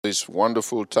this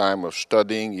wonderful time of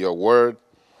studying your word.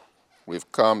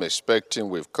 We've come expecting,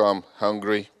 we've come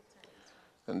hungry.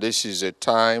 And this is a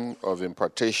time of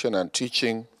impartation and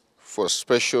teaching for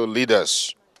special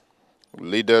leaders,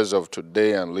 leaders of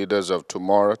today and leaders of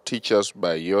tomorrow. Teach us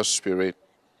by your Spirit.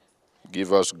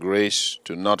 Give us grace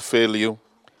to not fail you.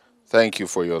 Thank you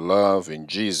for your love. In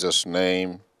Jesus'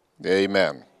 name,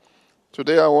 amen.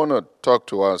 Today I want to talk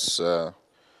to us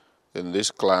in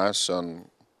this class on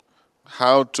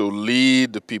how to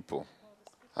lead people,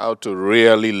 how to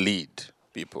really lead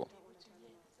people,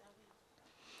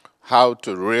 how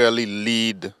to really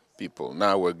lead people.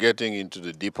 Now we're getting into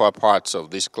the deeper parts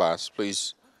of this class.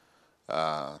 Please,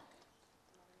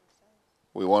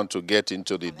 we want to get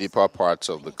into the deeper parts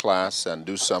of the class and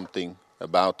do something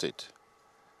about it.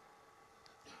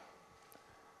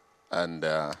 And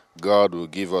God will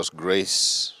give us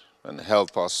grace and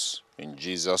help us in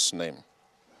Jesus' name.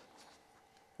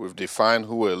 We've defined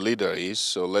who a leader is,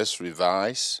 so let's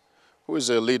revise. Who is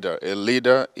a leader? A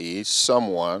leader is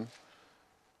someone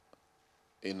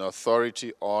in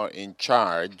authority or in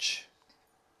charge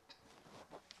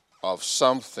of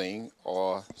something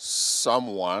or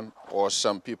someone or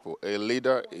some people. A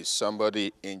leader is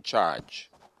somebody in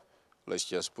charge. Let's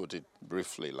just put it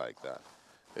briefly like that.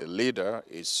 A leader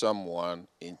is someone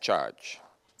in charge.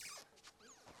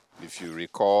 If you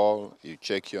recall, you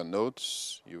check your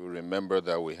notes, you will remember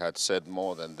that we had said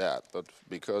more than that. But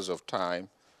because of time,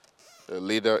 a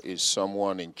leader is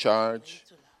someone in charge.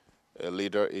 A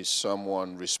leader is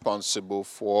someone responsible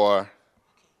for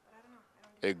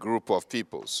a group of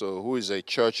people. So who is a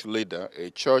church leader?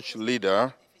 A church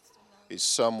leader is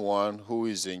someone who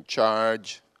is in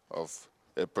charge of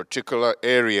a particular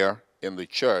area in the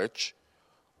church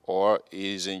or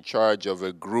is in charge of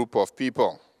a group of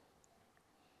people.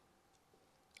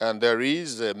 And there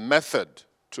is a method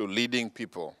to leading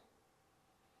people.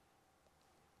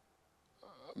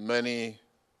 Many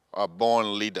are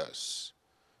born leaders.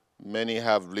 Many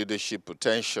have leadership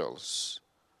potentials,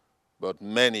 but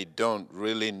many don't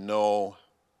really know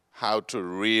how to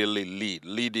really lead.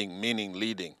 Leading meaning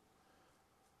leading.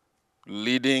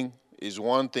 Leading is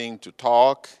one thing to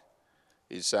talk,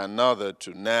 it's another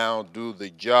to now do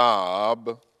the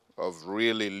job of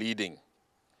really leading.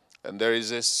 And there is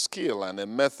a skill and a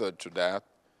method to that.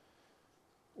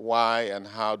 Why and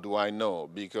how do I know?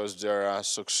 Because there are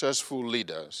successful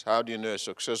leaders. How do you know a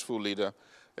successful leader?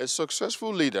 A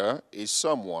successful leader is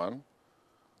someone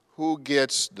who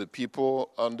gets the people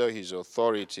under his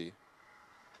authority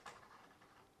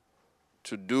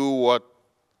to do what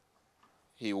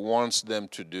he wants them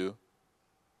to do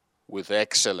with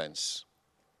excellence.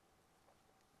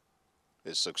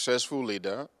 A successful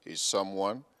leader is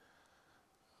someone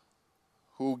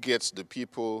who gets the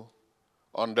people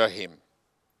under him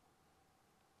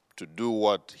to do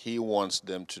what he wants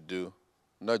them to do.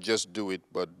 Not just do it,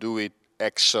 but do it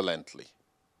excellently.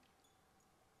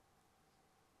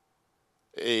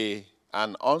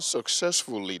 An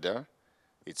unsuccessful leader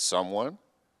is someone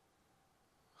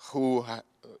who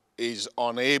is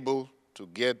unable to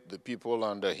get the people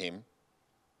under him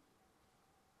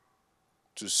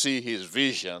to see his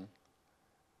vision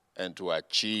and to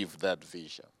achieve that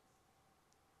vision.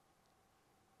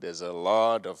 There's a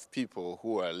lot of people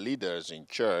who are leaders in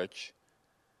church,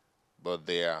 but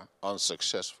they are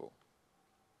unsuccessful.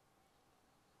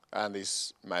 And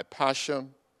it's my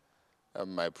passion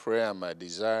and my prayer and my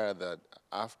desire that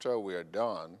after we are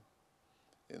done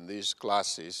in these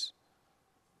classes,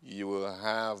 you will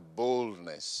have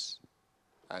boldness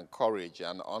and courage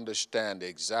and understand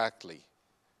exactly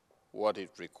what it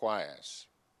requires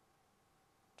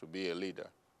to be a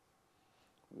leader.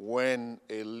 When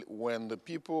a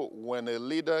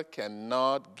leader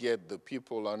cannot get the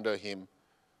people under him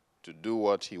to do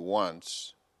what he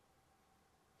wants,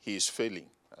 he is failing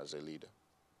as a leader.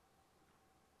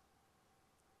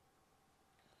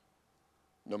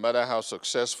 No matter how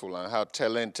successful and how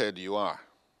talented you are,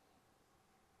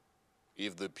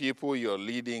 if the people you're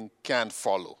leading can't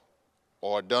follow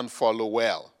or don't follow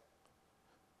well,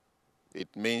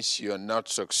 it means you're not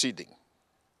succeeding.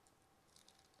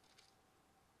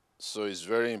 So it's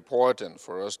very important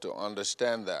for us to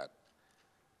understand that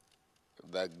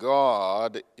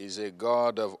God is a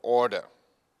God of order.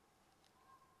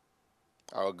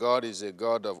 Our God is a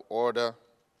God of order.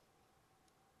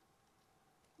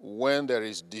 When there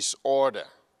is disorder,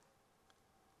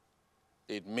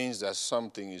 it means that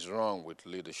something is wrong with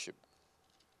leadership.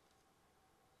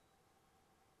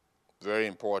 Very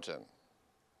important.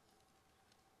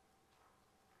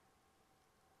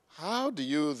 How do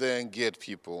you then get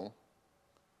people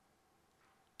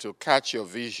to catch your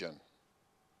vision,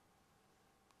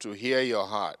 to hear your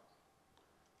heart,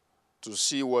 to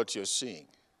see what you're seeing,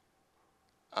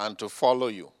 and to follow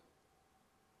you.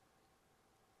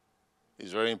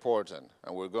 It's very important,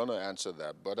 and we're going to answer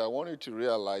that. But I want you to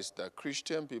realize that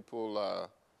Christian people are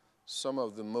some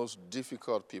of the most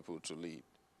difficult people to lead.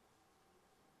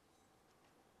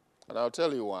 And I'll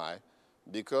tell you why.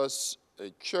 Because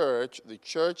the church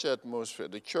atmosphere,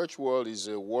 the church world is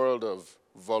a world of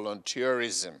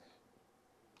volunteerism.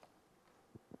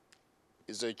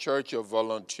 It's a church of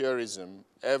volunteerism.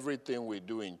 Everything we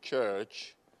do in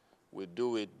church, we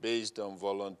do it based on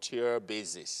volunteer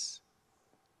basis.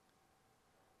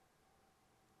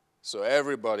 So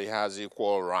everybody has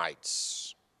equal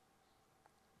rights.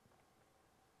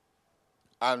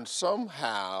 And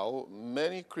somehow,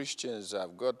 many Christians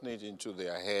have gotten it into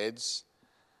their heads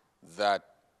that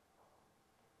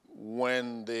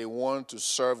when they want to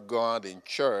serve God in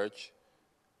church,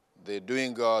 they're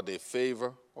doing God a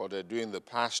favor or they're doing the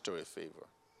pastor a favor.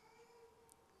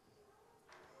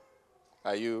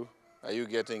 Are you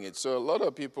getting it? So a lot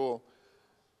of people,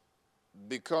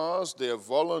 because they're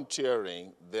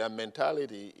volunteering, their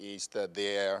mentality is that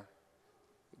they're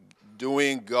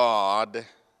doing God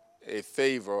a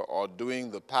favor or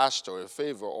doing the pastor a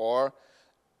favor, or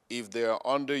if they're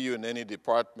under you in any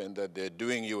department, that they're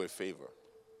doing you a favor.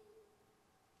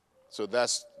 So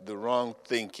that's the wrong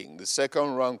thinking. The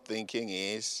second wrong thinking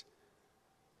is,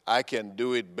 I can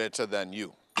do it better than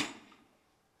you.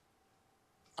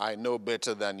 I know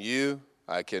better than you.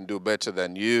 I can do better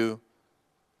than you.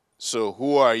 So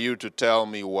who are you to tell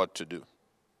me what to do?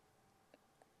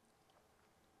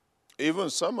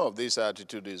 Even some of this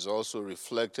attitude is also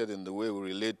reflected in the way we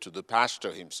relate to the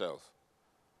pastor himself.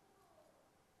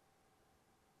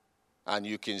 And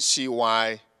you can see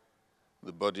why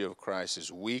the body of Christ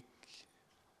is weak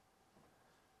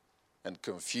and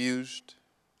confused.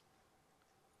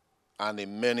 And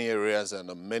in many areas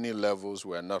and on many levels,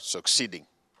 we're not succeeding.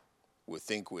 We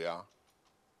think we are.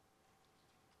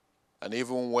 And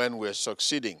even when we're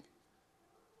succeeding,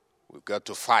 we've got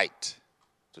to fight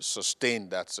to sustain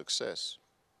that success.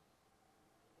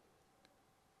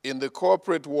 In the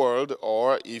corporate world,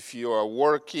 or if you are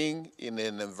working in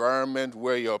an environment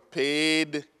where you're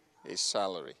paid a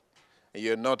salary and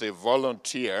you're not a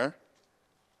volunteer,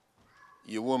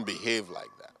 you won't behave like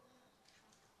that.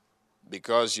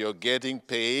 Because you're getting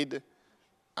paid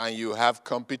and you have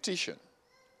competition.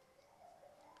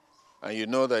 And you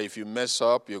know that if you mess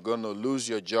up, you're going to lose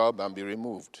your job and be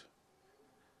removed.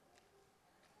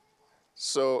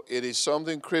 So it is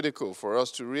something critical for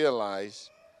us to realize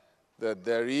that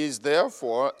there is,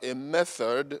 therefore, a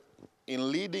method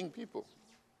in leading people.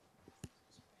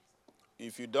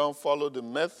 If you don't follow the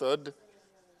method,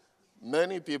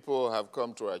 many people have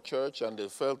come to our church and they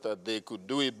felt that they could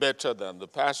do it better than the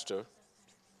pastor.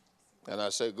 And I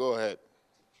said, go ahead.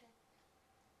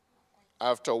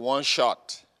 After one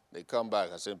shot, they come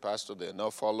back. I said, Pastor, they're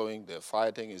not following. They're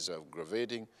fighting. It's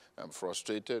aggravating. I'm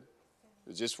frustrated.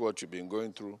 Is this what you've been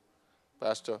going through?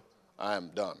 Pastor, I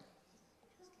am done.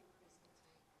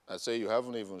 I say, you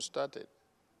haven't even started.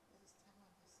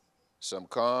 Some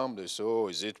come, they say, oh,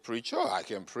 is it preach? Oh, I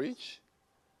can preach.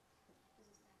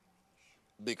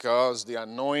 Because the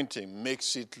anointing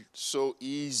makes it so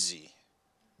easy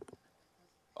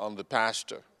on the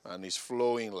pastor, and it's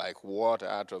flowing like water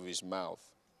out of his mouth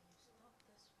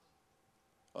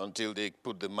until they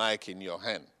put the mic in your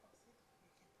hand.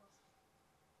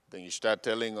 Then you start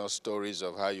telling us stories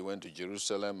of how you went to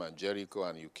Jerusalem and Jericho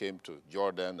and you came to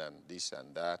Jordan and this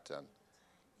and that. And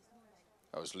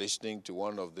I was listening to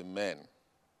one of the men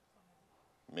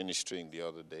ministering the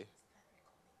other day.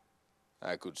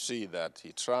 I could see that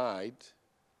he tried,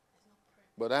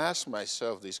 but I asked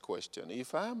myself this question.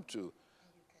 If I am to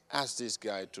ask this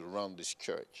guy to run this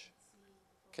church,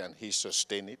 can he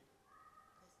sustain it?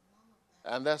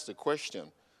 And that's the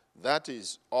question. That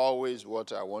is always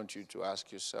what I want you to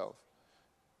ask yourself.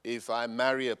 If I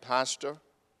marry a pastor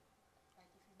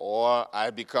or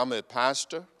I become a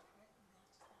pastor,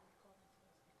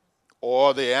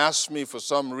 or they ask me for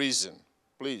some reason,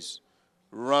 please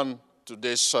run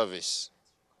today's service,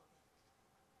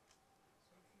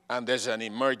 and there's an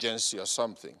emergency or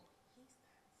something,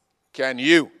 can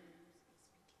you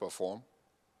perform?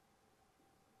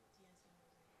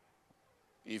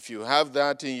 If you have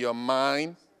that in your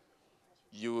mind,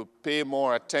 you will pay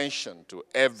more attention to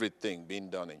everything being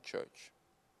done in church.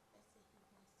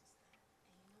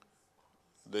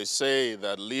 They say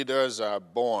that leaders are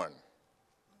born.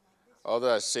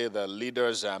 Others say that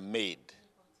leaders are made.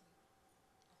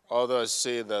 Others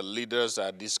say that leaders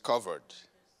are discovered.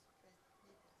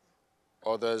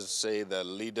 Others say that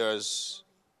leaders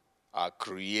are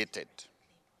created.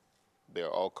 They're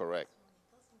all correct.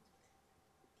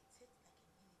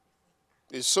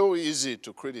 It's so easy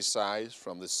to criticize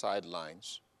from the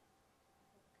sidelines.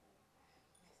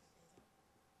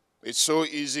 It's so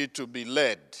easy to be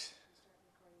led.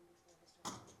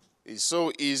 It's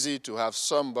so easy to have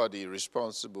somebody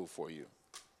responsible for you.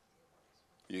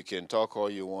 You can talk all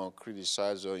you want,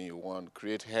 criticize all you want,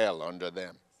 create hell under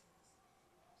them.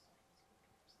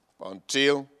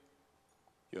 Until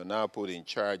you're now put in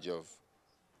charge of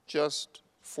just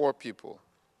 4 people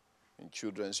in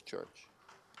children's church.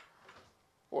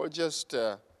 Or just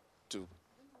to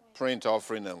print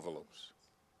offering envelopes.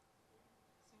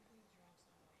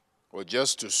 Or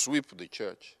just to sweep the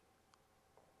church.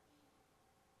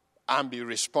 And be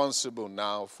responsible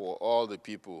now for all the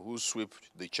people who sweep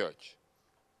the church.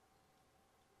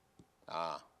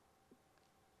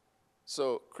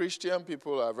 So Christian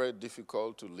people are very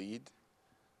difficult to lead.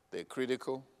 They're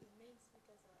critical.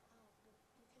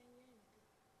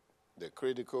 They're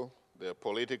critical. They're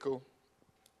political.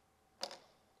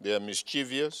 They're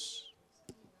mischievous.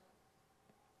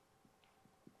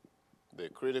 They're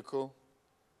critical.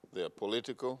 They're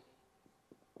political.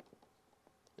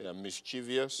 They are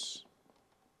mischievous.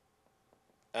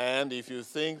 And if you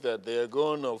think that they're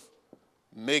going to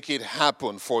make it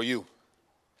happen for you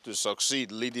to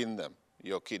succeed leading them,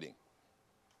 you're kidding.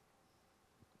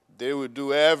 They will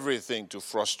do everything to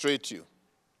frustrate you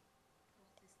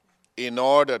in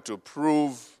order to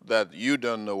prove that you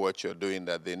don't know what you're doing,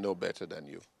 that they know better than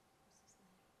you.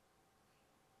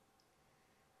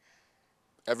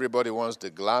 Everybody wants the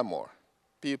glamour.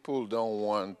 People don't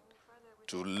want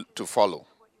to follow.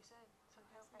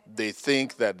 They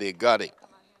think that they got it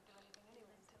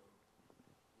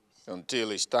until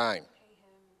it's time.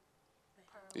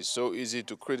 It's so easy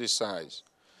to criticize.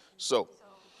 So,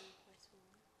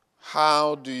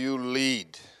 how do you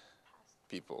lead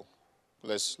people?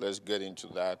 Let's get into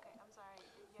that.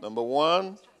 Number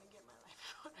one,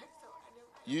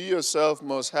 you yourself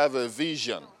must have a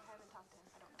vision.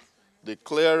 The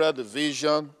clearer the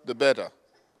vision, the better.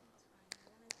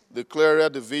 The clearer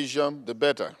the vision, the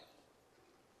better.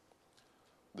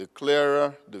 The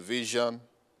clearer the vision,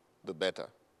 the better.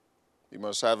 You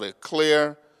must have a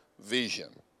clear vision.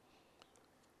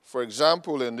 For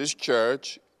example, in this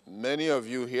church, many of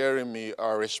you hearing me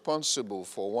are responsible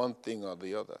for one thing or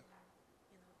the other.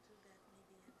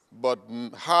 But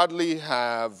hardly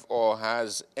have or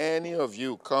has any of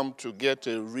you come to get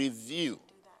a review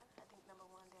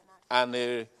and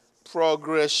a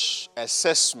progress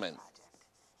assessment.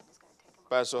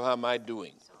 Pastor, how am I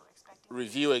doing?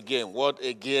 Review again. What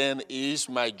again is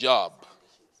my job?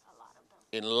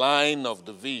 In line of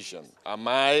the vision. Am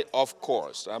I off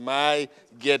course? Am I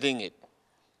getting it?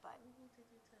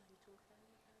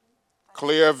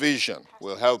 Clear vision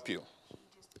will help you.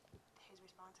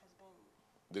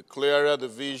 The clearer the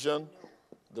vision,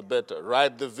 the better.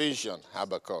 Write the vision,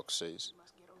 Habakkuk says.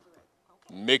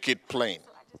 Make it plain.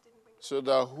 So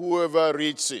that whoever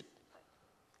reads it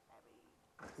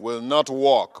will not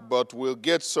walk, but will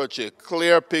get such a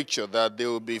clear picture that they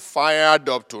will be fired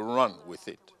up to run with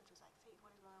it.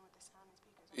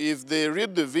 If they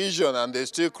read the vision and they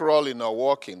still crawling or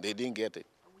walking, they didn't get it.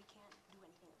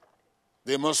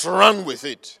 They must run with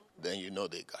it. Then you know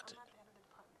they got it.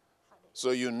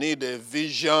 So you need a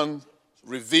vision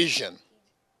revision.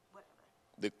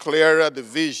 The clearer the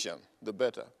vision, the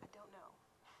better.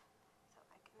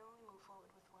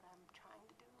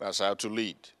 That's how to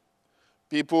lead.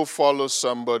 People follow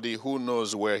somebody who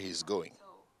knows where he's going.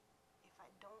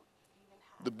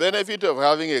 The benefit of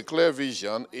having a clear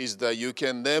vision is that you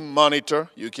can then monitor,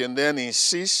 you can then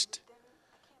insist,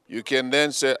 you can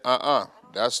then say,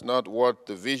 that's not what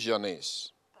the vision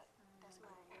is.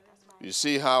 You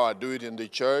see how I do it in the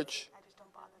church?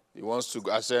 He wants to,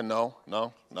 I say, no.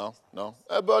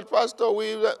 But Pastor,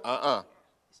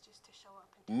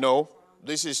 No,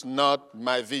 this is not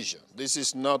my vision. This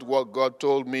is not what God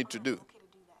told me to do.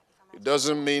 It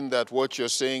doesn't mean that what you're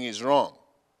saying is wrong.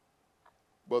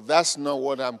 But that's not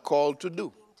what I'm called to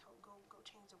do.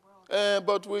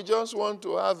 But we just want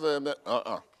to have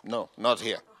no, not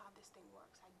here.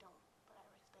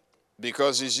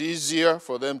 Because it's easier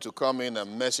for them to come in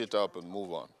and mess it up and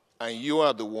move on. And you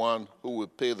are the one who will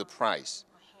pay the price.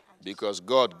 Because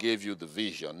God gave you the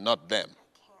vision, not them.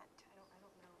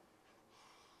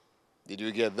 Did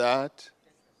you get that?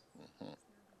 Mm-hmm.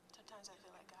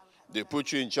 They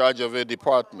put you in charge of a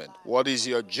department. What is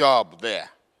your job there?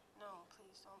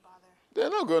 They're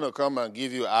not going to come and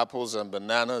give you apples and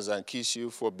bananas and kiss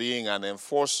you for being an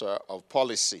enforcer of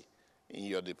policy in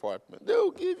your department. They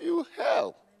will give you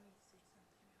hell.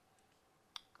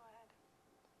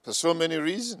 For so many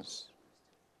reasons.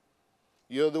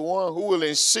 You're the one who will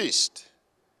insist.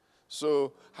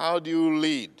 So how do you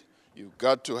lead? You've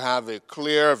got to have a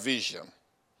clear vision.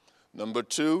 Number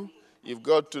two, you've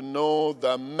got to know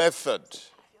the method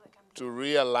to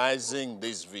realizing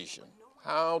this vision.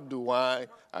 How do I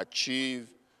achieve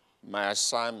my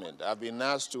assignment? I've been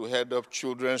asked to head up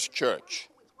children's church.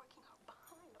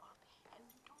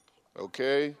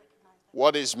 Okay?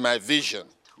 What is my vision?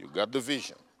 You got the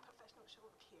vision.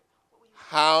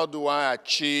 How do I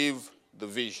achieve the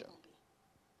vision?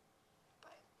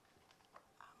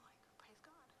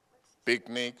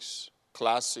 Picnics,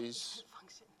 classes,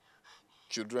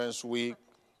 children's week.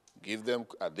 Give them,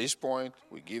 at this point,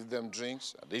 we give them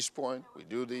drinks. At this point, we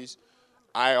do this.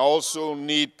 I also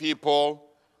need people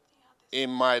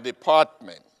in my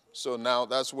department. So now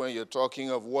that's when you're talking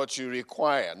of what you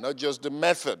require, not just the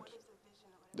method.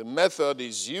 The method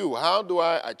is you. How do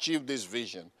I achieve this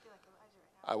vision?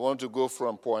 I want to go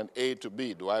from point A to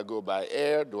B. Do I go by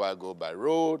air? Do I go by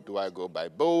road? Do I go by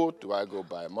boat? Do I go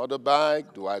by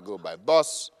motorbike? Do I go by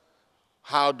bus?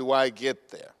 How do I get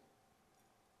there?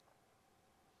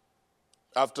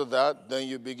 After that, then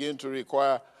you begin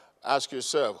to ask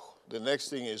yourself, the next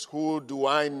thing is, who do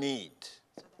I need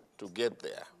to get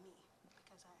there?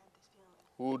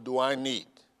 Who do I need?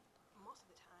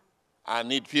 I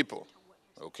need people,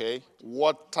 okay?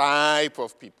 What type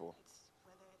of people?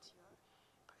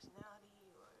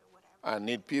 I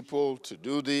need people to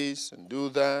do this and do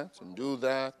that and do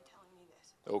that.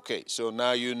 Okay, so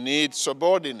now you need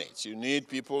subordinates. You need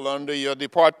people under your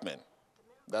department.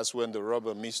 That's when the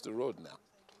rubber meets the road now.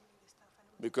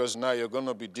 Because now you're going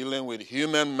to be dealing with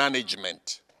human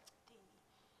management.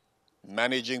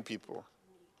 Managing people.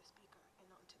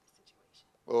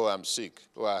 Oh, I'm sick.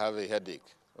 Oh, I have a headache.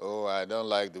 Oh, I don't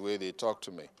like the way they talk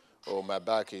to me. Oh, my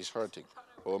back is hurting.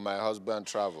 Oh, my husband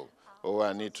traveled. Oh,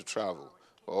 I need to travel.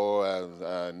 Oh,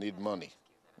 I need money.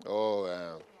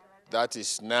 Oh, that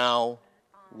is now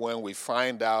when we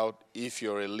find out if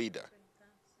you're a leader.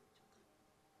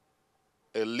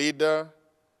 A leader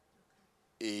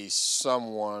is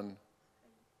someone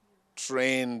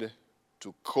trained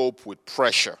to cope with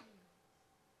pressure.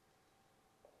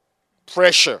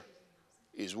 Pressure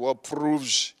is what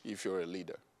proves if you're a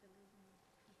leader.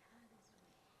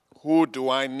 Who do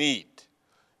I need?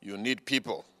 You need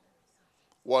people.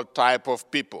 What type of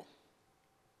people?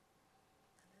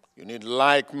 You need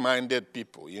like-minded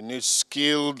people. You need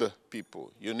skilled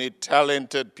people. You need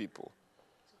talented people.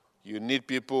 You need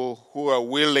people who are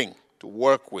willing to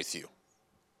work with you.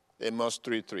 Amos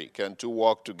 3:3. Can two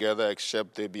walk together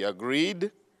except they be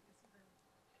agreed?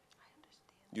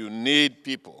 You need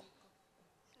people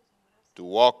to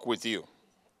walk with you.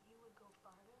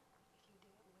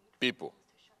 People.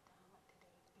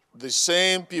 The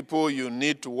same people you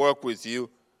need to work with you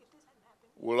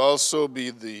will also be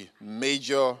the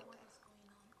major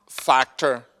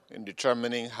factor in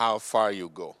determining how far you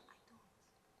go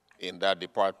in that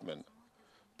department.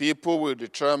 People will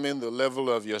determine the level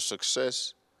of your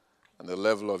success and the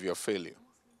level of your failure.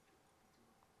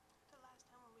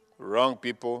 Wrong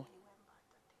people,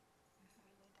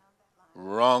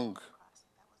 wrong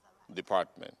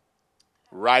department.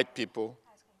 Right people,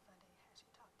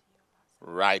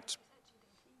 right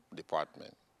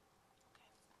department.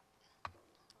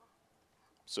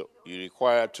 So you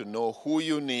require to know who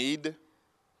you need,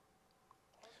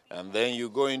 and then you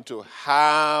go into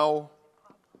how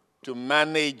to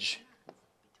manage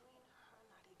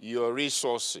your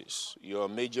resources, your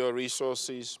major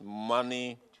resources,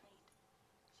 money,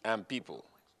 and people.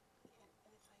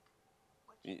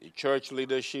 Church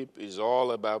leadership is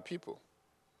all about people.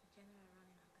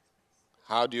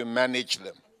 How do you manage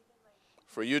them?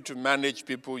 For you to manage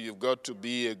people, you've got to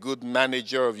be a good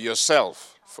manager of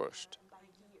yourself first.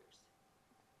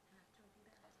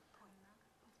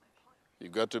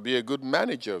 You've got to be a good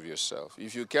manager of yourself.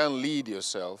 If you can't lead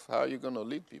yourself, how are you going to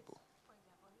lead people?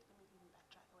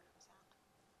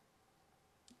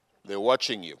 They're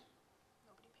watching you.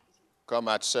 Come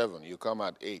at 7, you come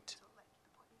at 8.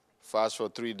 Fast for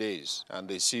 3 days, and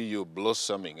they see you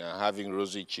blossoming and having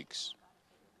rosy cheeks.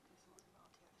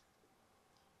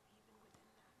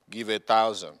 Give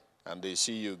 1,000, and they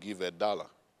see you give $1.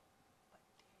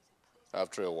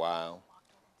 After a while,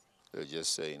 they'll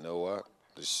just say, you know what?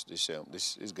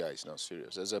 This guy is not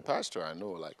serious. As a pastor, I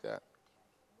know like that.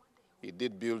 He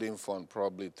did building fund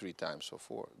probably 3 times or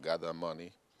 4. Gather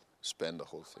money, spend the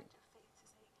whole thing.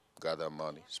 Gather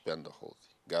money, spend the whole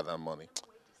thing. Gather money.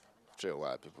 After a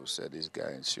while, people said, this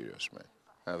guy ain't serious, man.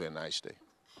 Have a nice day.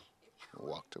 And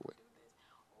walked away.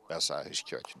 That's how his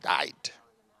church died.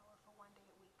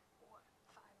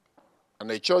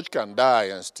 And a church can die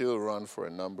and still run for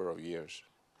a number of years.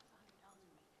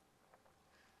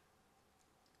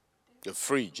 A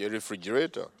fridge, a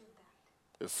refrigerator,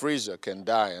 a freezer can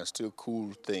die and still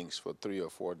cool things for 3 or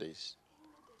 4 days.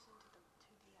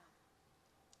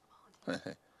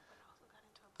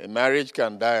 A marriage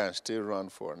can die and still run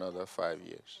for another 5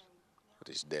 years, but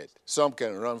it's dead. Some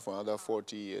can run for another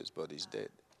 40 years, but it's dead.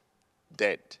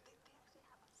 Dead.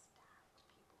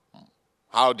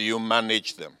 How do you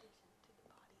manage them?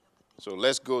 So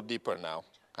let's go deeper now.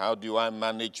 How do I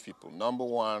manage people? Number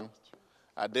one,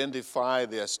 identify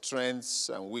their strengths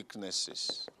and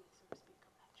weaknesses.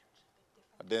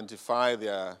 Identify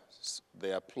their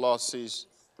pluses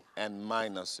and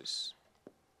minuses.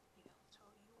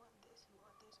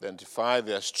 Identify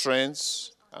their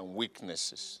strengths and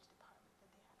weaknesses.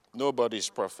 Nobody is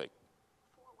perfect.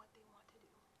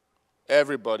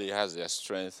 Everybody has their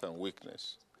strength and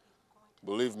weakness.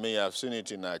 Believe me, I've seen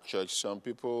it in our church. Some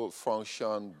people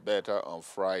function better on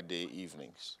Friday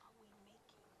evenings.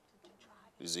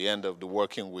 It's the end of the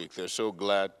working week. They're so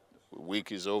glad the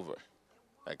week is over.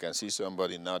 I can see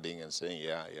somebody nodding and saying,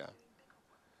 yeah, yeah.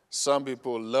 Some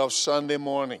people love Sunday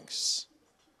mornings.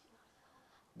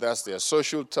 That's their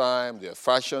social time, their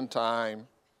fashion time.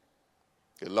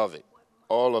 They love it.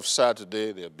 All of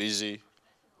Saturday, they're busy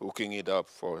hooking it up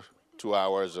for 2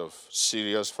 hours of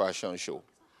serious fashion show.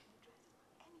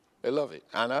 They love it.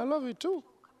 And I love it too.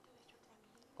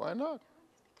 Why not?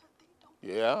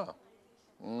 Yeah.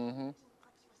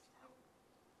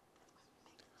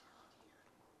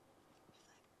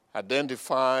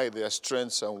 Identify their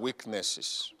strengths and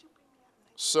weaknesses.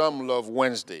 Some love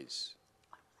Wednesdays.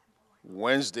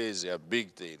 Wednesday is their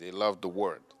big day. They love the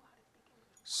word.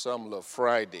 Some love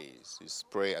Fridays. It's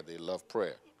prayer. They love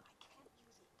prayer.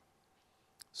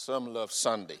 Some love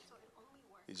Sunday.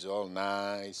 It's all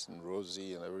nice and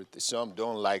rosy and everything. Some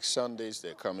don't like Sundays.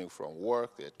 They're coming from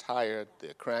work. They're tired.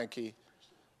 They're cranky.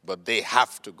 But they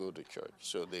have to go to church.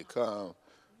 So they come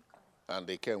and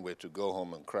they can't wait to go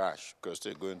home and crash because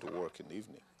they're going to work in the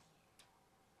evening.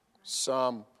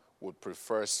 Some would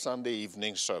prefer Sunday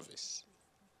evening service.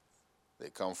 They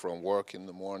come from work in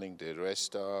the morning, they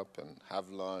rest up and have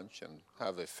lunch and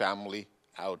have a family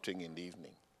outing in the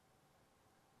evening.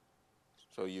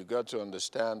 So you got to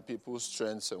understand people's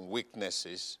strengths and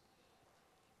weaknesses,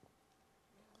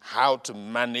 how to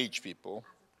manage people.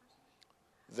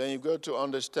 Then you got to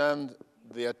understand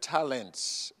their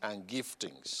talents and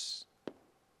giftings.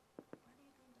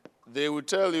 They will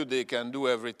tell you they can do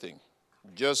everything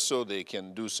just so they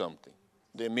can do something.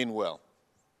 They mean well.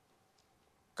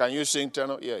 Can you sing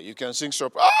tenor? Yeah, you can sing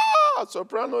soprano.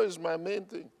 Soprano is my main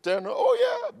thing. Tenor, oh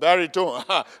yeah. Baritone,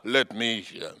 let me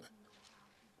hear.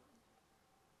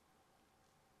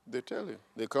 They tell you.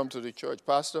 They come to the church.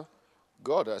 Pastor,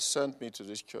 God has sent me to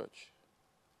this church.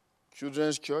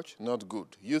 Children's church, not good.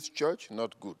 Youth church,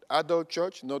 not good. Adult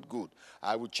church, not good.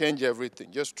 I will change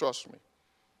everything. Just trust me.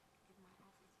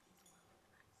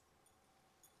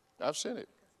 I've seen it.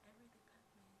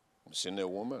 I've seen a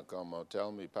woman come and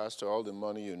tell me, Pastor, all the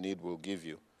money you need will give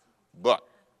you. But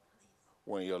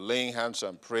when you're laying hands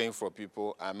and praying for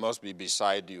people, I must be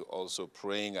beside you also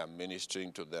praying and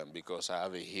ministering to them because I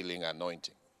have a healing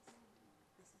anointing.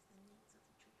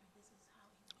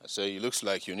 I say, it looks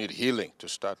like you need healing to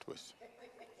start with.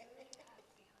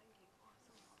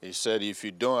 He said, if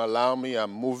you don't allow me,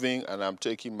 I'm moving and I'm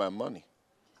taking my money.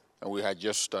 And we had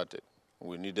just started.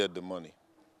 We needed the money.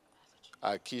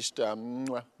 I kissed her.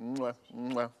 Mwah, mwah,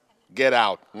 mwah. Get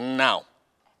out now.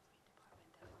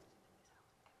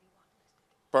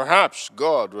 Perhaps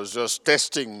God was just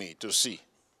testing me to see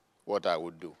what I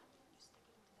would do.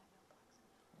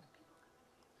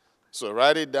 So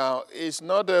write it down. It's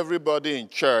not everybody in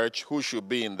church who should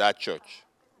be in that church.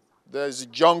 There's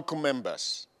junk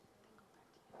members,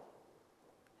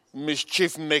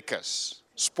 mischief makers,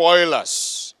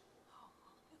 spoilers.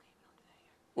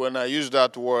 When I use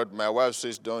that word, my wife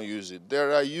says don't use it.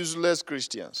 There are useless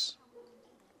Christians.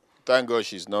 Thank God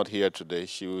she's not here today.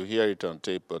 She will hear it on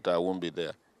tape, but I won't be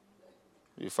there.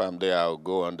 If I'm there, I'll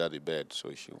go under the bed,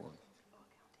 so she won't.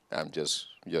 I'm just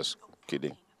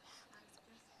kidding.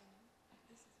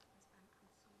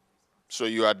 So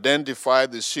you identify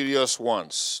the serious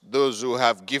ones, those who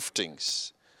have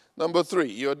giftings. Number 3,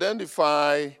 you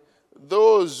identify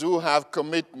those who have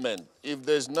commitment. If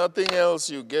there's nothing else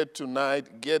you get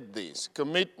tonight, get this.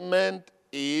 Commitment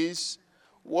is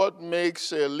what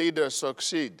makes a leader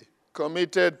succeed.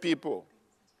 Committed people.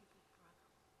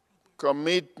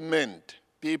 Commitment.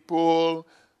 People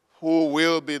who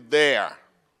will be there.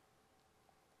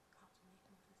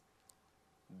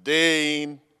 Day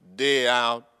in, day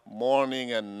out,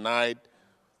 morning and night.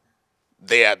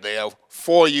 They are there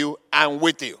for you and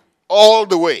with you. All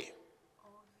the way.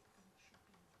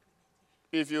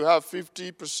 If you have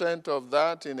 50% of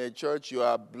that in a church, you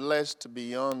are blessed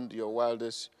beyond your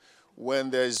wildest. When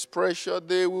there is pressure,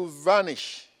 they will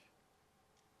vanish.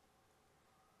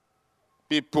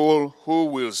 People who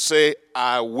will say,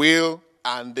 I will,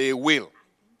 and they will.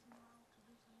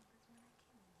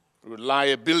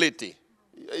 Reliability.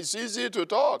 It's easy to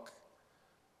talk.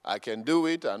 I can do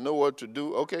it. I know what to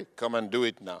do. Okay, come and do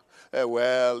it now.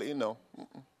 Well, you know.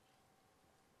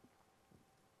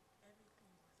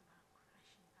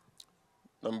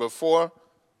 Number 4,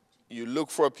 you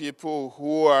look for people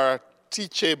who are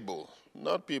teachable,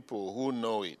 not people who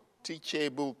know it.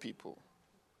 Teachable people.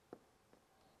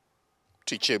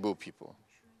 Teachable people.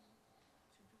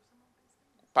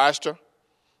 Pastor,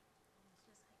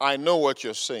 I know what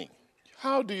you're saying.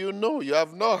 How do you know? You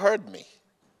have not heard me.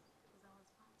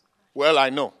 Well, I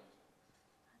know.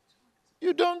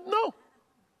 You don't know.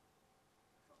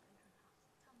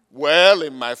 Well,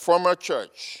 in my former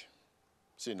church.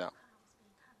 See now.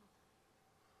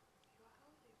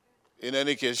 In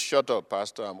any case, shut up,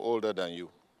 Pastor. I'm older than you.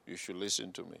 You should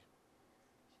listen to me.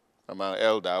 I'm an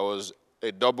elder. I was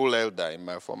a double elder in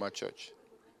my former church.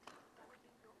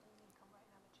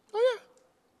 Oh, yeah.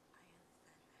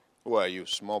 Who are you?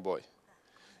 Small boy.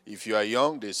 If you are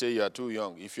young, they say you are too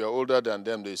young. If you are older than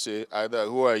them, they say either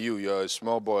who are you? You are a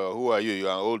small boy, or who are you? You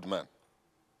are an old man.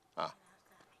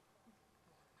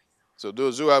 So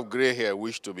those who have gray hair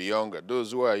wish to be younger.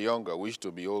 Those who are younger wish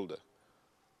to be older.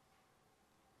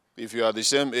 If you are the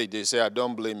same age, they say, I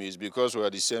don't blame you. It's because we are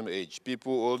the same age.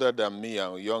 People older than me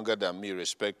and younger than me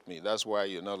respect me. That's why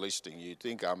you're not listening. You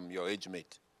think I'm your age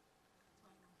mate.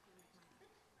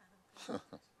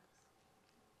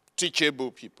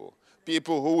 Teachable people.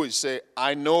 People who will say,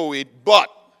 I know it, but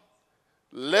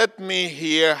let me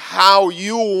hear how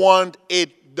you want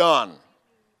it done.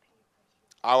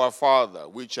 Our Father,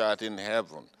 which art in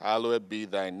heaven, hallowed be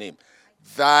thy name.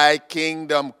 Thy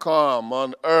kingdom come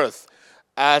on earth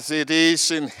as it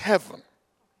is in heaven.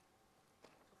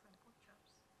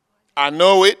 I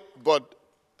know it, but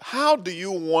how do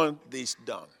you want this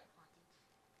done?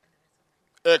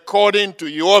 According to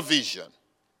your vision,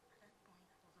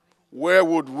 where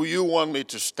would you want me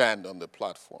to stand on the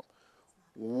platform?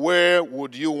 Where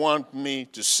would you want me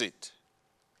to sit?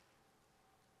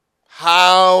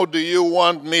 How do you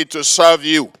want me to serve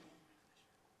you?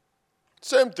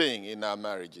 Same thing in our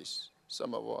marriages,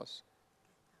 some of us.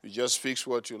 You just fix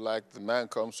what you like. The man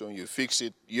comes home, you fix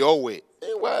it your way.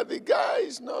 Meanwhile, the guy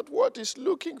is not what he's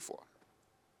looking for.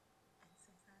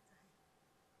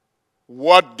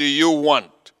 What do you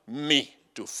want me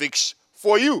to fix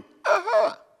for you?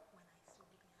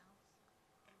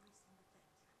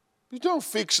 You don't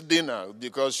fix dinner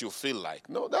because you feel like.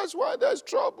 No, that's why there's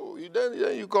trouble. Then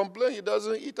you complain he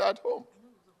doesn't eat at home.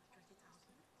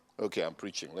 Okay, I'm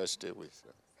preaching. Let's stay with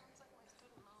that.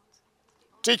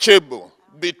 Teachable.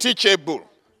 Be teachable.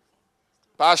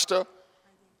 Pastor,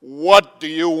 what do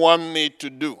you want me to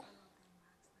do?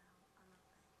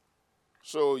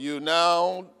 So you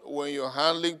now, when you're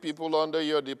handling people under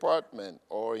your department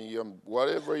or in your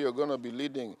whatever you're going to be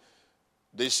leading,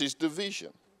 this is the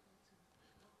vision.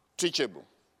 Teachable.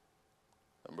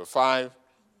 Number 5,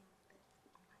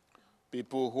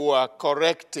 people who are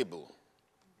correctable.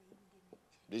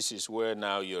 This is where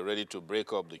now you're ready to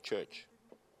break up the church.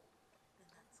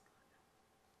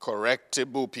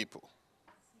 Correctable people.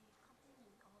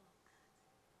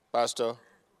 Pastor,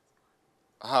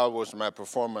 how was my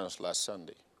performance last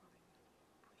Sunday?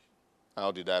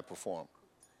 How did I perform?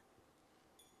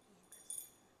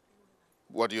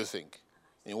 What do you think?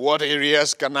 In what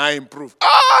areas can I improve?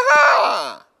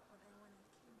 Aha!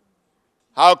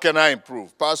 How can I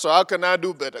improve? Pastor, how can I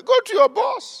do better? Go to your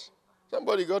boss.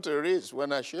 Somebody got a raise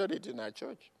when I shared it in our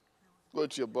church. Go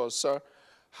to your boss, sir.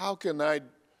 How can I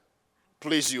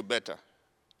please you better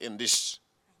in this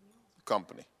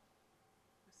company?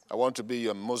 I want to be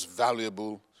your most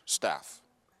valuable staff.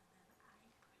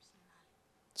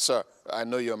 Sir, I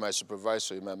know you're my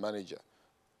supervisor, you're my manager.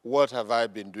 What have I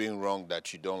been doing wrong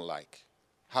that you don't like?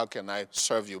 How can I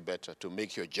serve you better to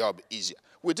make your job easier?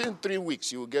 Within 3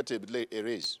 weeks, you will get a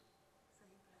raise.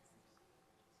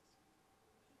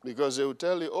 Because they will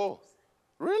tell you, oh,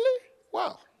 really?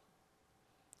 Wow.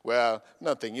 Well,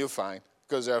 nothing, you're fine.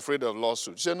 Because they're afraid of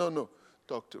lawsuits. Say, no,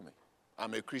 talk to me.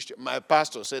 I'm a Christian. My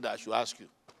pastor said I should ask you.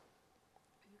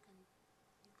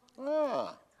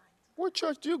 What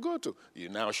church do you go to? You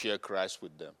now share Christ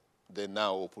with them. They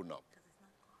now open up.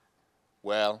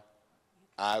 Well,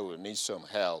 I will need some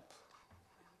help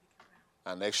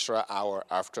an extra hour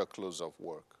after close of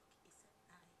work.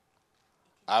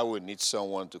 I will need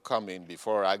someone to come in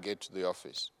before I get to the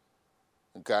office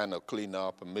and kind of clean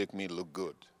up and make me look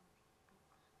good.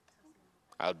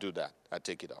 I'll do that. I'll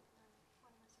take it up.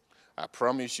 I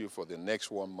promise you for the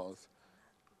next 1 month,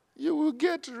 you will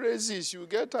get raises. You will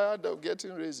get tired of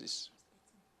getting raises.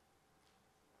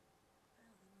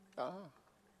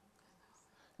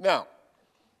 Now,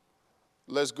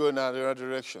 let's go in another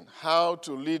direction. How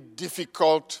to lead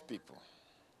difficult people.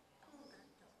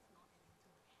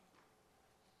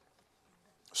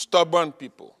 Stubborn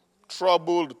people,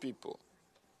 troubled people,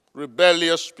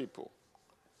 rebellious people,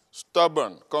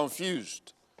 stubborn,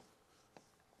 confused,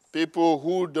 people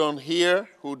who don't hear,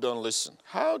 who don't listen.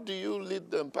 How do you lead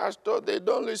them? Pastor, they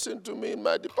don't listen to me in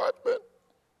my department.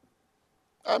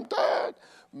 I'm tired.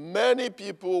 Many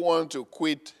people want to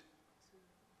quit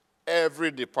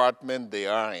every department they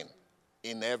are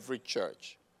in every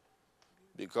church,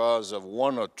 because of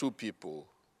one or two people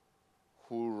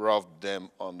who rub them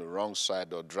on the wrong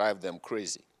side or drive them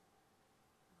crazy.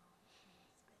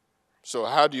 So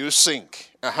how do you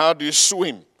sink? And how do you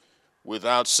swim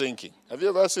without sinking? Have you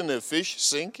ever seen a fish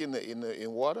sink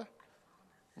in water?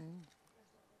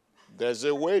 There's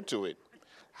a way to it.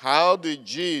 How did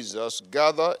Jesus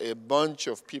gather a bunch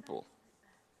of people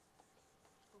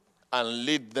and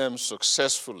lead them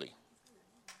successfully,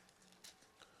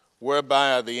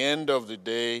 whereby at the end of the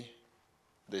day,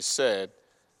 they said,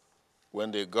 when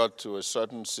they got to a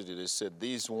certain city, they said,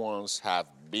 these ones have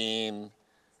been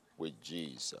with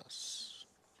Jesus.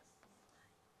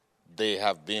 They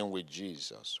have been with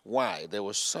Jesus. Why? There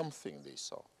was something they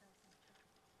saw.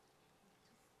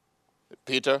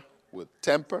 Peter, with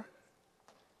temper,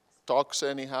 talks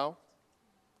anyhow.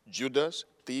 Judas,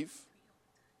 thief.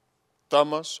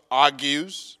 Thomas,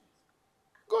 argues.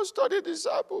 Go study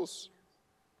disciples.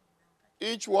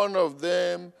 Each one of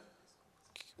them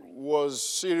was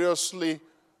seriously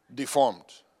deformed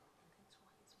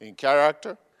in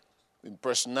character, in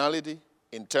personality,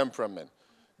 in temperament.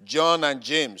 John and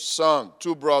James, son,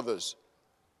 two brothers,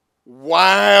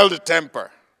 wild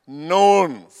temper,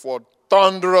 known for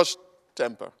thunderous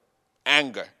temper,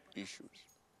 anger issues.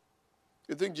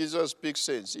 You think Jesus picked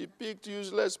saints? He picked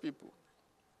useless people.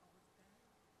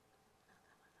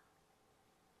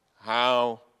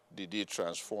 How did he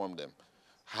transform them?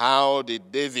 How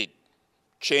did David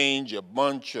change a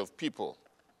bunch of people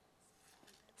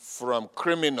from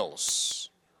criminals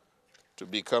to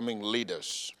becoming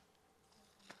leaders?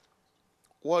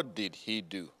 What did he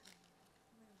do?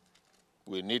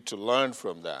 We need to learn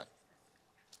from that,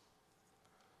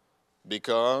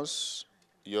 because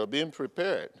you're being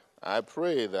prepared. I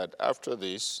pray that after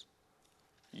this,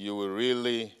 you will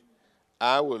really,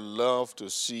 I would love to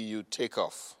see you take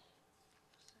off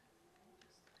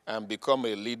and become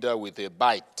a leader with a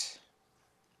bite.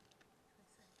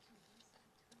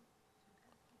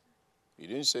 You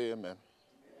didn't say amen.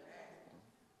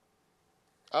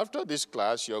 After this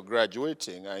class, you're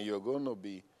graduating and you're going to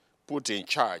be put in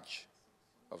charge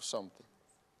of something.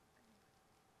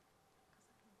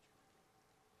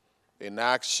 In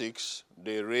Acts 6,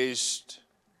 they raised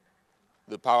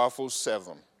the powerful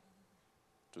 7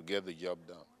 to get the job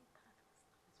done.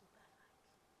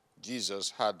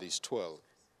 Jesus had these 12.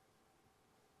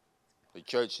 The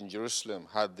church in Jerusalem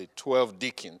had the 12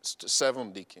 deacons,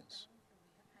 7 deacons.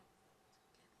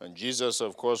 And Jesus,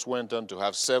 of course, went on to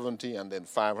have 70 and then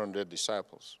 500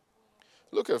 disciples.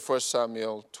 Look at 1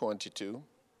 Samuel 22.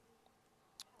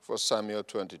 1 Samuel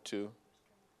 22.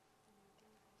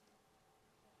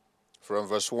 From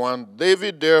verse 1,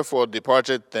 David therefore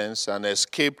departed thence and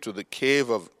escaped to the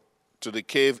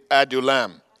cave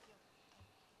Adullam.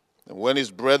 And when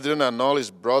his brethren and all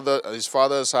his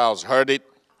father's house heard it,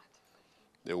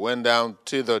 they went down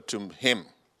thither to him.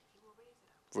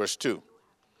 Verse 2.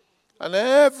 And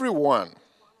everyone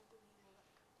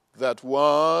that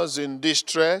was in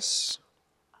distress,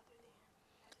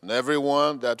 and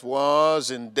everyone that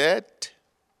was in debt,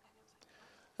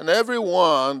 and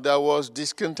everyone that was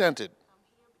discontented,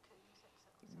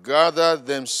 gathered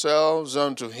themselves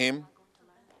unto him,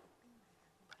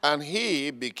 and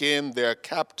he became their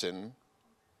captain,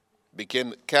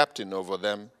 became captain over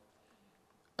them,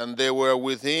 and they were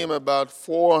with him about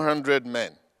 400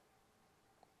 men.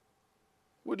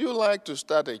 Would you like to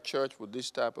start a church with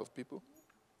this type of people?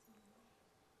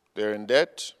 They're in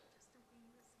debt,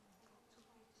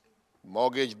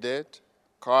 mortgage debt,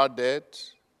 car debt,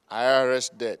 IRS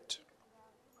debt.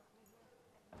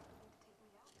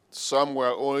 Some were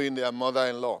owing their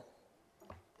mother-in-law.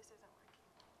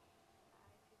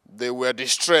 They were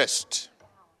distressed,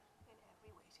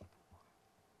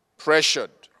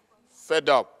 pressured, fed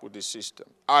up with the system,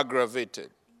 aggravated,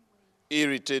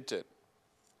 irritated,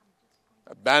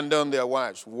 abandoned their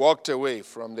wives, walked away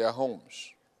from their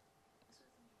homes.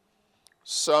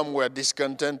 Some were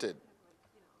discontented,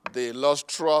 They lost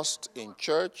trust in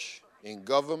church, in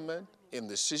government, in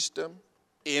the system,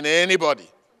 in anybody.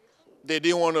 They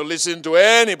didn't want to listen to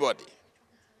anybody.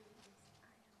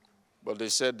 But they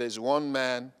said, there's one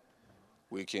man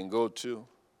we can go to.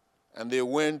 And they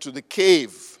went to the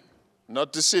cave,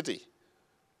 not the city.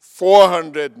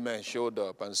 400 men showed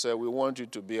up and said, we want you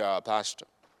to be our pastor.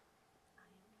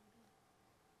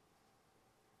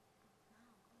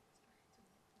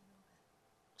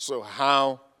 So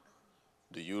how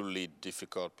do you lead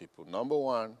difficult people? Number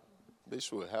one,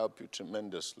 this will help you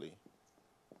tremendously.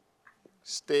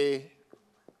 Stay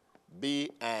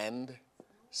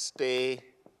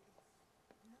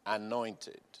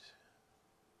anointed.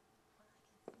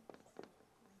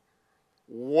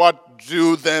 What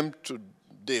drew them to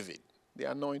David?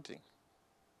 The anointing.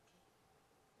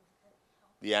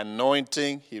 The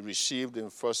anointing he received in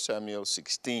 1 Samuel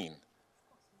 16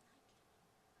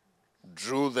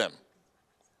 drew them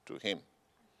to him.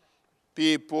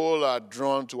 People are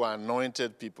drawn to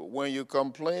anointed people. When you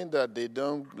complain that they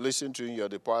don't listen to you in your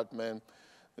department,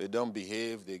 they don't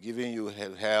behave, they're giving you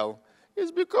hell,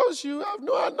 it's because you have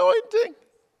no anointing.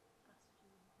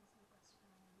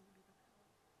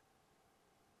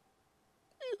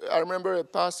 I remember a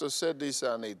pastor said this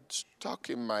and it stuck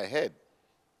in my head.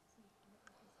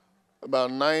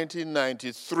 About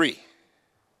 1993,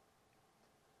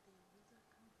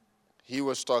 he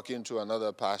was talking to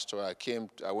another pastor.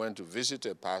 I went to visit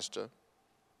a pastor,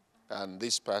 and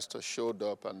this pastor showed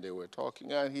up and they were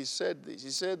talking, and he said this.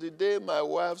 He said, the day my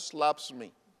wife slaps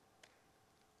me,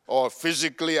 or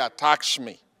physically attacks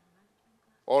me,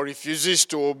 or refuses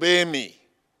to obey me,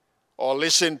 or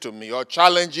listen to me, or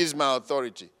challenges my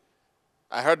authority.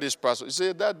 I heard this pastor. He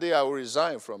said, that day I will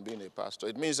resign from being a pastor.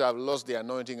 It means I've lost the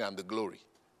anointing and the glory.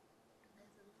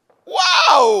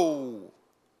 Wow!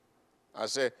 I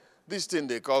said, this thing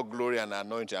they call glory and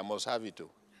anointing, I must have it too.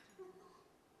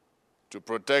 To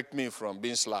protect me from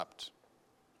being slapped.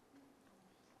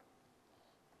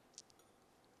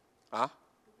 Huh?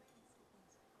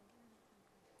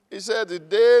 He said, the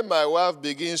day my wife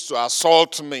begins to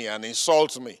assault me and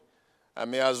insult me, I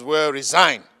may as well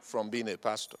resign from being a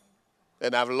pastor.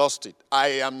 And I've lost it. I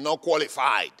am not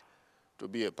qualified to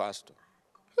be a pastor.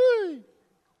 Hey,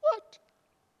 what?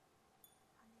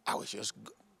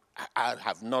 I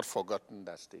have not forgotten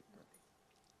that statement.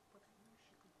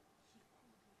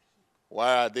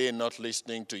 Why are they not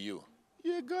listening to you?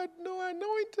 You got no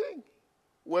anointing.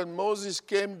 When Moses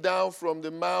came down from the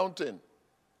mountain,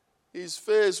 his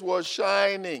face was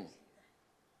shining.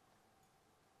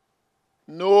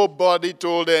 Nobody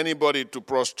told anybody to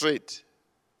prostrate.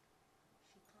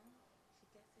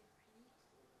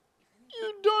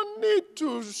 You don't need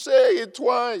to say it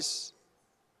twice.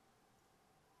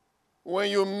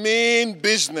 When you mean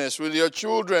business with your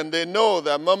children, they know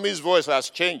that mommy's voice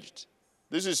has changed.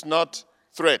 This is not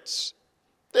threats.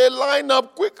 They line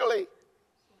up quickly.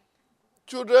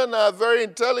 Children are very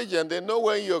intelligent. They know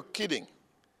when you're kidding.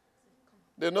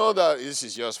 They know that this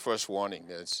is just first warning.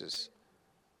 It's just,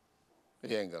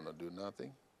 he ain't going to do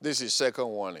nothing. This is second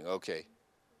warning. Okay.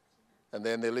 And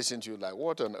then they listen to you like,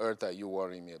 what on earth are you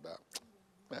worrying me about?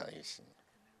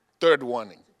 Third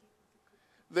warning.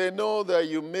 They know that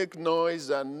you make noise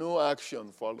and no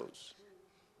action follows.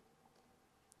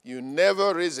 You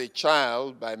never raise a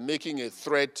child by making a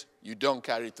threat you don't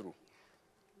carry through.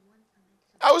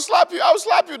 I will slap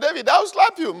you, David. I will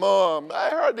slap you, Mom. I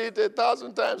heard it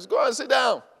 1,000 times. Go and sit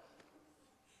down.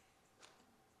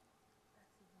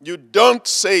 You don't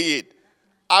say it.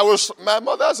 My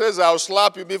mother says I will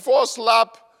slap you. Before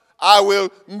slap, I will.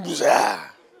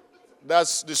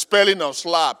 That's the spelling of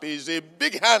slap. It's a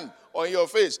big hand on your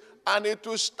face, and it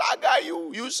will stagger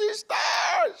you. You see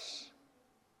stars.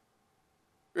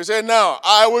 You say, now,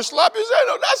 I will slap you. You say,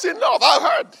 no, that's enough. I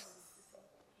heard.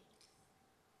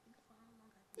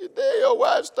 The day your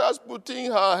wife starts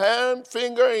putting her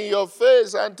finger in your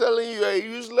face and telling you, you're a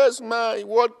useless man,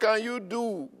 what can you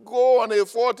do? Go on a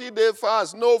 40-day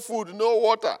fast, no food, no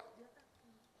water.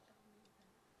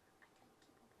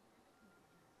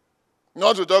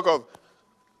 Not to talk of,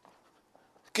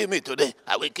 kill me today,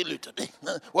 I will kill you today.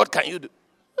 What can you do?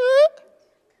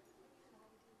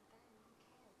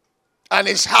 And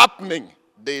it's happening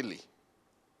daily.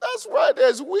 That's why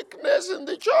there's weakness in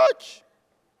the church.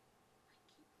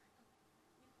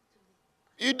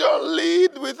 You don't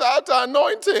lead without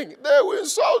anointing. They will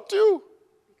insult you.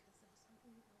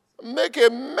 Make a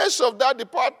mess of that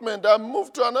department and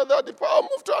move to another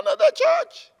department, move to another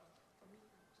church.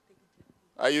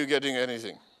 Are you getting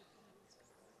anything?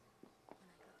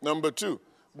 Number 2,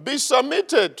 be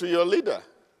submitted to your leader.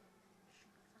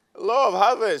 Law of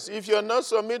harvest, if you're not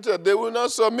submitted, they will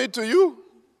not submit to you.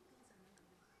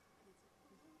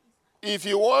 If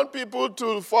you want people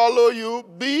to follow you,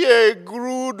 be a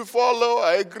good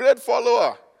follower, a great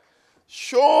follower.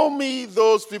 Show me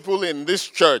those people in this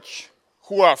church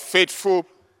who are faithful,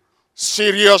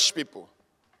 serious people.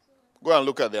 Go and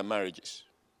look at their marriages.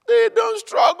 They don't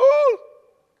struggle.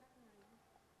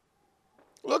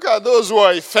 Look at those who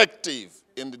are effective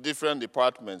in the different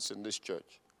departments in this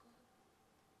church.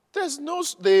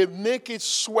 They make it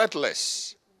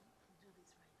sweatless.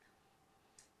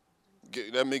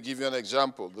 Let me give you an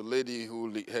example. The lady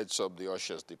who heads up the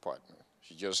ushers department,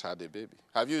 she just had a baby.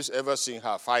 Have you ever seen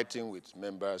her fighting with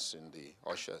members in the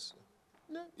ushers?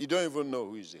 No. You don't even know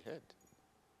who is the head.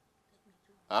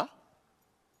 Huh?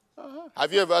 Uh-huh.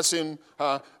 Have you ever seen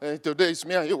her, today it's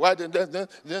me and you, why did that?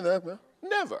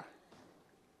 Never.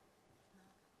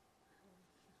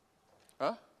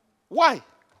 Huh? Why?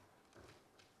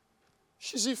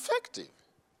 She's effective.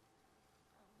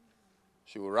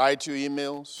 She will write you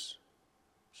emails.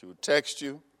 She will text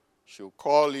you. She will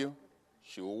call you.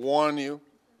 She will warn you.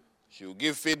 She will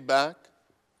give feedback.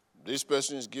 This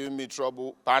person is giving me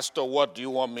trouble. Pastor, what do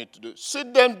you want me to do?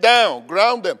 Sit them down.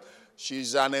 Ground them.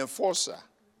 She's an enforcer.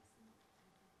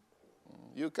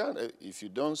 You can't. If you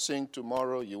don't sing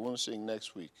tomorrow, you won't sing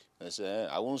next week. I say,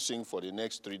 I won't sing for the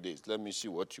next 3 days. Let me see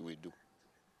what you will do.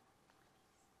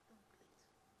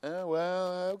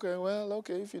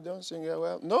 Okay, if you don't sing,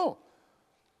 no.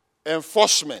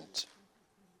 Enforcement.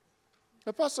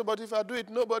 Pastor, but if I do it,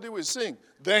 nobody will sing.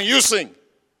 Then you sing.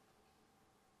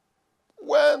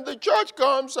 When the church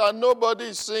comes and nobody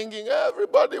is singing,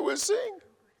 everybody will sing.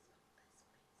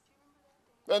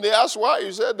 And they ask why.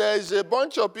 You said there is a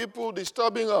bunch of people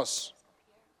disturbing us.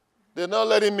 They're not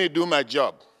letting me do my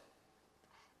job.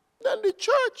 Then the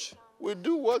church will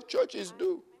do what churches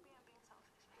do.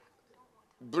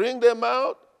 Bring them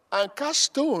out and cast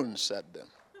stones at them.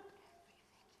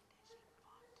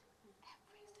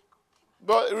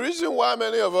 But the reason why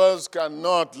many of us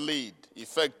cannot lead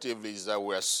effectively is that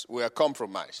we are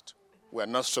compromised. We are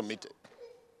not submitted.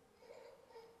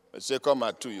 They say come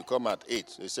at 2, you come at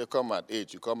 8. They say come at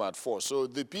 8, you come at 4. So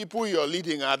the people you're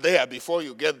leading are there before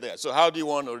you get there. So how do you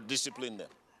want to discipline them?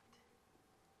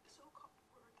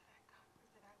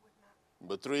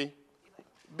 Number 3,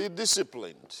 be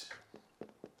disciplined.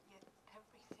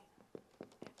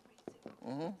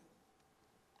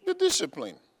 Be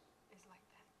disciplined.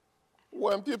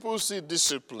 When people see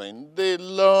discipline,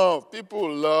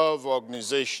 people love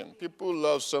organization. People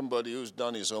love somebody who's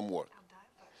done his homework.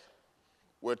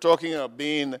 We're talking about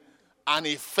being an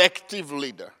effective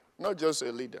leader, not just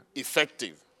a leader,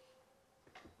 effective.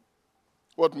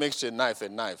 What makes a knife a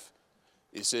knife?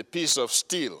 It's a piece of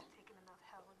steel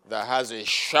that has a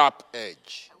sharp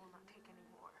edge.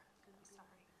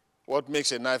 What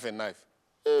makes a knife a knife?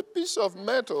 A piece of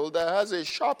metal that has a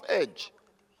sharp edge.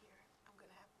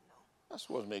 That's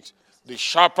what makes it. The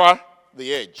sharper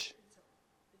the edge,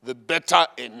 the better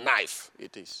a knife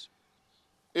it is.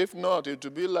 If not, it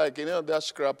will be like that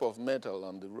scrap of metal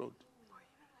on the road.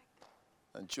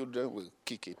 And children will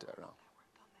kick it around.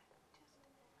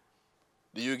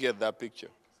 Do you get that picture?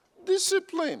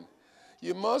 Discipline.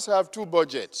 You must have 2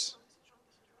 budgets.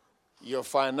 Your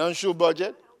financial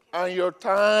budget and your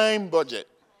time budget.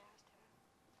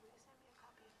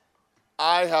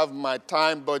 I have my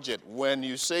time budget. When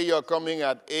you say you're coming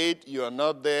at 8, you're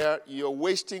not there, you're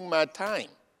wasting my time.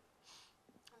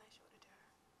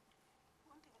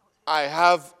 I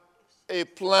have a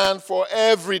plan for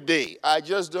every day. I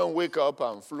just don't wake up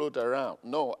and float around.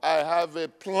 No, I have a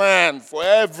plan for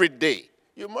every day.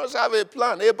 You must have a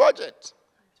plan, a budget.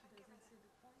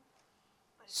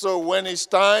 So when it's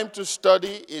time to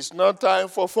study, it's not time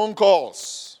for phone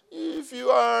calls. If you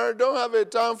don't have a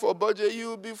time for budget,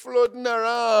 you'll be floating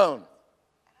around.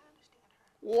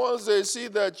 Once they see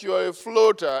that you're a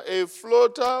floater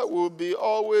will be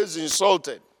always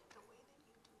insulted.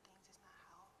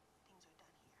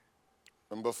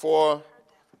 Number 4,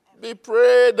 be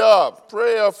prayed up,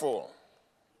 prayerful.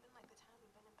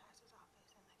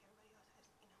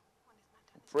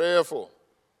 Prayerful.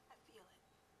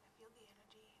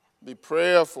 Be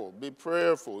prayerful, be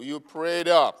prayerful. You prayed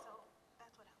up.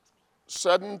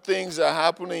 Certain things that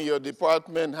happen in your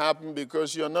department happen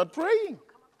because you're not praying.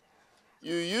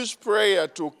 You use prayer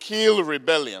to kill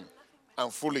rebellion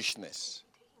and foolishness.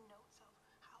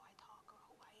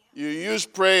 You use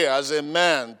prayer as a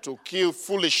man to kill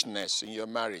foolishness in your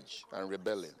marriage and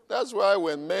rebellion. That's why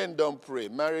when men don't pray,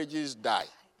 marriages die.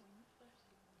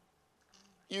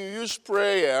 You use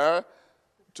prayer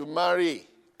to marry.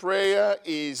 Prayer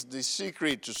is the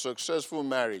secret to successful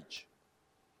marriage.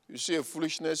 You see a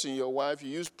foolishness in your wife, you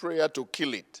use prayer to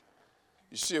kill it.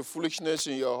 You see a foolishness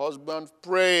in your husband,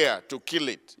 prayer to kill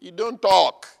it. You don't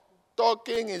talk.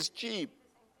 Talking is cheap.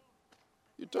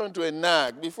 You turn to a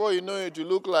nag. Before you know it, you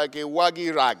look like a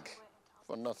waggy rag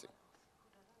for nothing.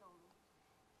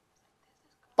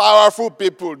 Powerful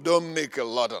people don't make a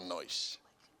lot of noise.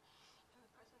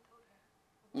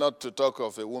 Not to talk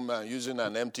of a woman using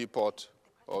an empty pot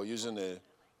or using a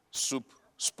soup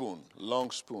spoon, long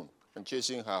spoon, and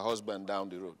chasing her husband down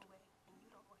the road.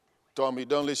 Tommy,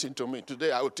 don't listen to me.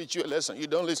 Today I will teach you a lesson. You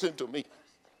don't listen to me.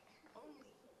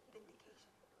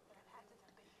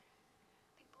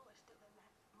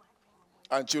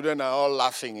 And children are all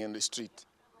laughing in the street.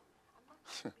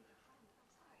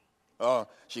 Oh,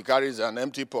 she carries an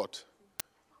empty pot.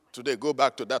 Today, go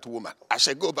back to that woman. I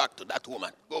said, go back to that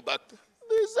woman. Go back.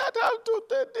 Is that how to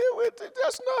deal with it?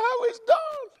 That's not how it's done.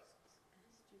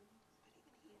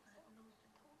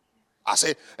 I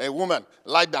say, hey, woman,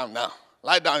 lie down now.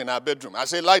 Lie down in our bedroom. I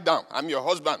say, lie down. I'm your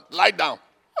husband. Lie down.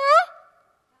 Huh?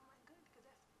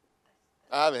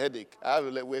 I have a headache. I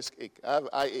have a waist ache. I have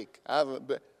eye ache. I have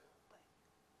a...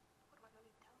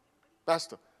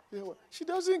 Pastor, she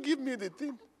doesn't give me the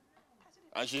thing.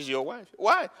 And she's your wife.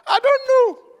 Why? I don't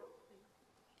know.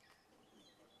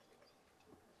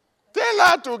 Tell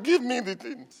her to give me the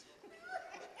things.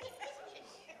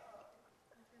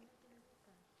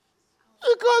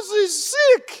 Because he's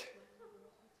sick.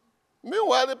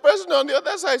 Meanwhile, the person on the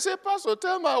other side say, Pastor,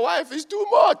 tell my wife it's too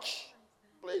much.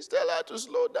 Please tell her to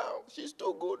slow down. She's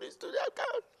too good. It's too I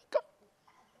can't.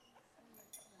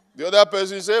 The other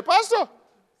person say, Pastor,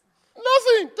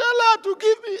 nothing. Tell her to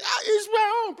give me. It's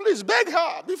my own. Please beg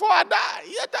her before I die.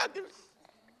 Yet I give.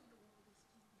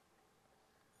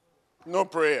 No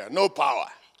prayer, no power.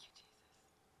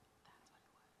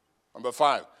 Number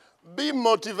 5, be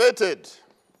motivated.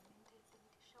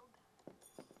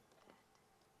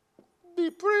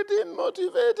 Be pretty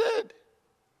motivated.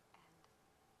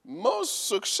 Most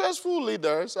successful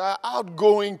leaders are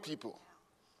outgoing people,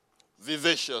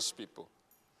 vivacious people.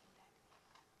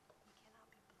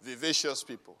 Vivacious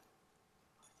people,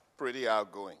 pretty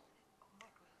outgoing.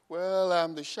 Well,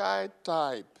 I'm the shy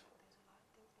type.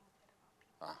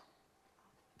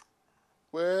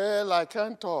 Well, I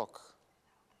can't talk.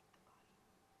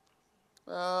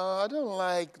 I don't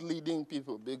like leading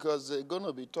people because they're going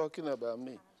to be talking about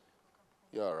me.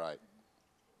 You're right.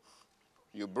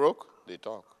 You broke, they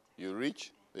talk. You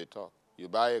rich, they talk. You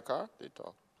buy a car, they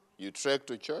talk. You trek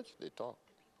to church, they talk.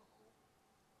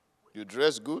 You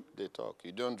dress good, they talk.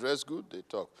 You don't dress good, they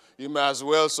talk. You may as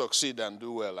well succeed and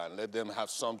do well and let them have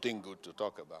something good to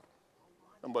talk about.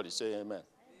 Somebody say amen.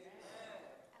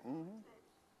 Mm-hmm.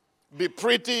 Be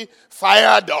pretty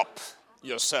fired up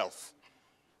yourself.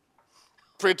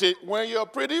 When you're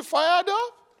pretty fired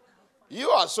up, you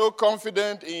are so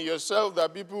confident in yourself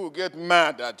that people will get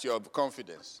mad at your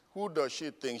confidence. Who does she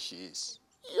think she is?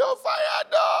 You're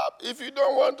fired up. If you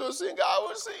don't want to sing, I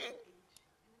will sing.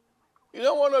 You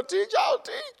don't want to teach, I'll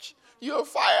teach. You're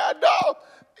fired up.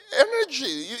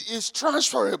 Energy is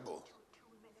transferable.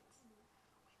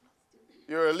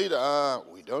 You're a leader.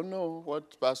 We don't know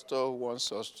what pastor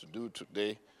wants us to do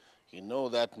today. You know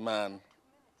that man.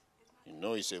 You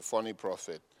know he's a funny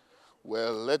prophet.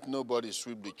 Well, let nobody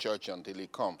sweep the church until he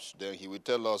comes. Then he will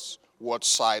tell us what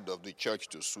side of the church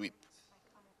to sweep.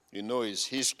 You know it's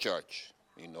his church,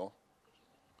 you know.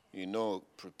 You know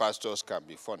pastors can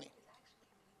be funny.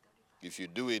 If you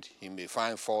do it, he may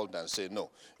find fault and say, no,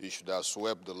 you should have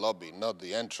swept the lobby, not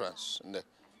the entrance.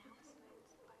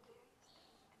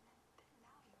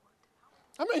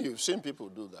 I mean, you've seen people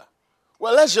do that.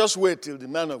 Well, let's just wait till the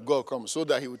man of God comes so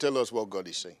that he will tell us what God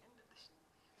is saying.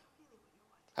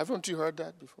 Haven't you heard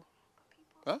that before?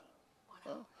 Huh?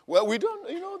 Well, we don't,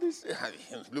 this.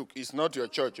 Look, it's not your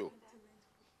church. Oh.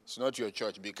 It's not your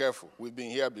church. Be careful. We've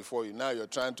been here before you. Now you're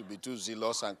trying to be too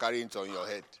zealous and carrying it on your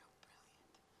head.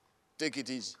 Take it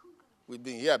easy. We've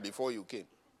been here before you came.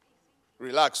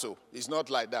 Relax, so. It's not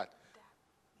like that.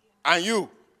 And you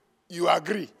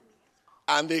agree.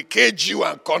 And they cage you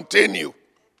and contain you.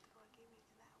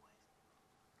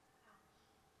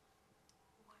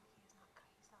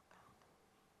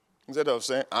 Instead of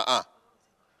saying,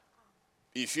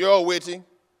 if you're waiting,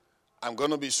 I'm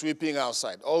going to be sweeping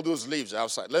outside. All those leaves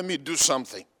outside. Let me do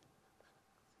something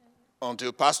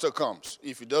until pastor comes.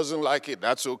 If he doesn't like it,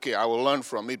 that's okay. I will learn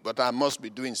from it, but I must be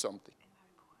doing something.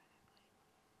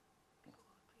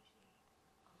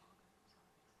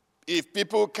 If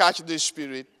people catch this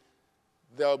spirit,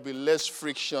 there will be less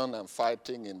friction and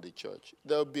fighting in the church.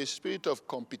 There will be a spirit of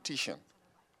competition.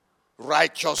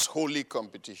 Righteous, holy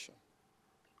competition.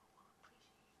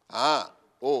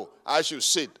 I should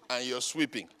sit and you're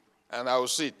sweeping. And I will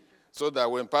sit. So that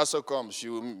when pastor comes,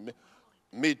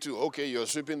 me too. Okay, you're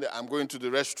sweeping there. I'm going to the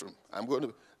restroom.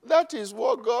 That is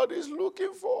what God is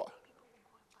looking for.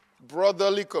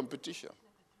 Brotherly competition.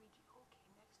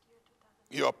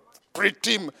 You're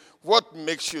what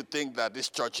makes you think that this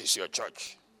church is your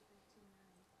church?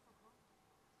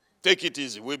 Take it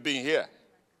easy. We've been here.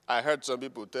 I heard some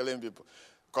people telling people,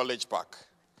 College Park,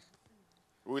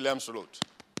 Williams Road,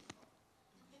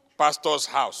 pastor's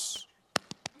house,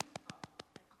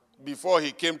 before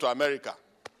he came to America.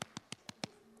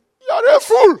 You're a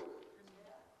fool.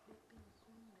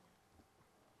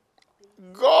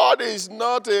 God is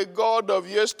not a God of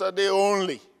yesterday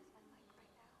only.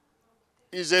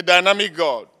 He's a dynamic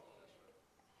God.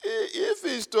 If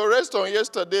he's to rest on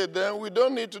yesterday, then we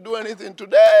don't need to do anything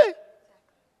today.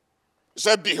 He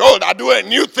said, behold, I do a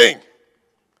new thing.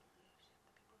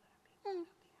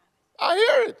 I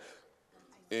hear it.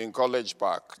 In College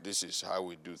Park, this is how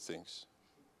we do things.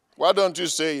 Why don't you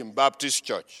say in Baptist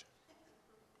Church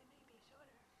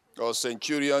or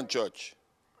Centurion Church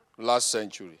last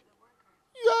century?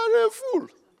 You are a fool.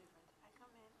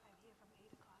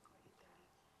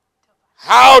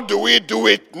 How do we do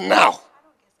it now?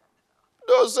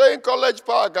 Those saying College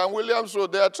Park and Williams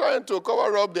Road, they are trying to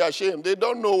cover up their shame. They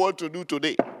don't know what to do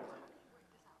today.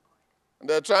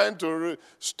 They're trying to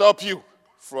stop you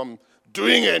from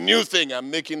doing a new thing and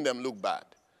making them look bad.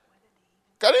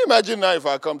 Can you imagine now if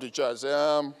I come to church, say,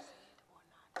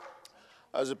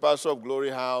 as a pastor of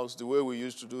Glory House, the way we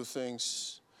used to do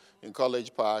things in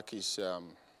College Park is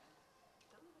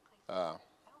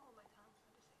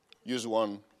use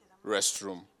one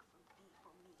restroom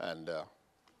and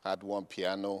had one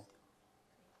piano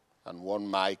and one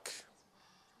mic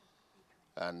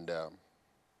and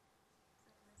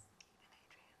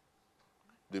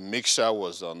the mixer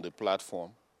was on the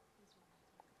platform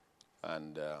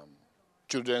and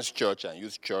children's church and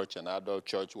youth church and adult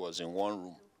church was in one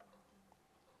room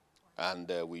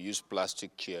and we used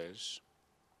plastic chairs.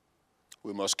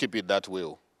 We must keep it that way.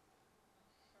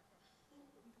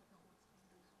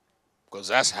 Because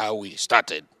that's how we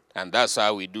started, and that's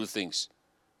how we do things.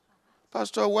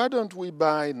 Pastor, why don't we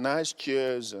buy nice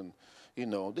chairs and,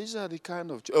 these are the kind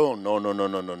of... Oh, no.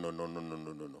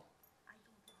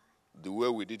 The way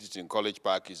we did it in College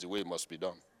Park is the way it must be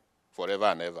done, forever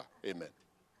and ever. Amen.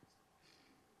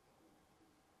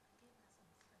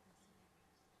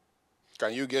 Are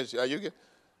you get?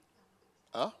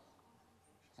 Huh?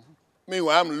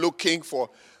 Meanwhile, I'm looking for...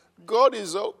 God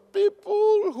is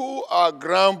people who are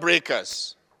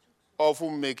groundbreakers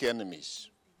often make enemies.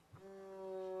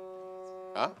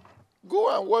 Huh?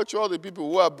 Go and watch all the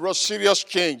people who have brought serious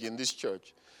change in this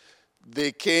church.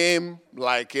 They came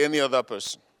like any other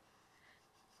person.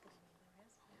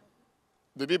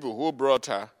 The people who brought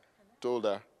her told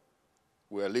her,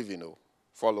 we are leaving,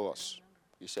 follow us.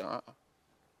 He said,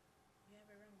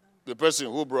 The person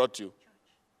who brought you,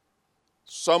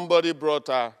 somebody brought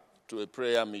her to a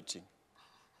prayer meeting.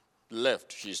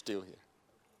 Left, she's still here.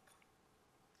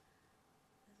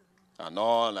 And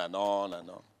on and on and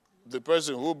on. The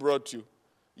person who brought you,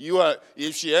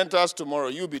 if she enters tomorrow,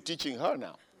 you'll be teaching her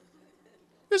now.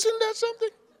 Isn't that something?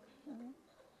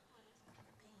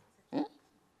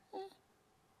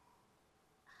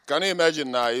 Can you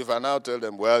imagine now if I now tell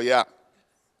them,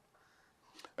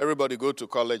 everybody go to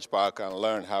College Park and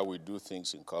learn how we do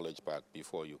things in College Park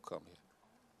before you come here.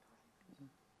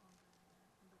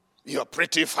 You're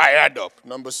pretty fired up.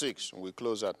 Number 6. We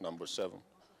close at number 7.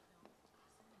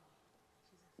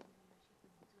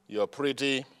 You're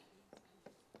pretty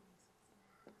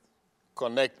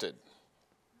connected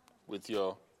with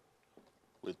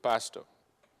pastor.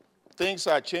 Things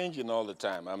are changing all the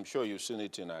time. I'm sure you've seen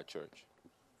it in our church.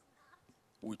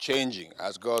 We're changing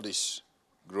as God is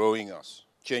growing us.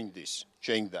 Change this,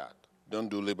 change that. Don't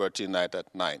do Liberty Night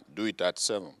at 9. Do it at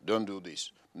 7. Don't do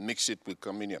this. Mix it with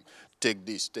communion. Take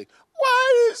this,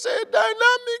 Why is a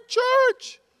dynamic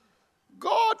church?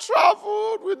 God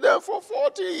traveled with them for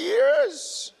 40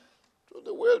 years to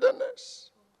the wilderness.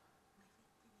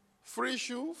 Free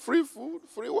shoe, free food,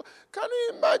 free water. Can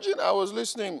you imagine? I was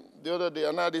listening the other day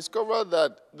and I discovered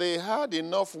that they had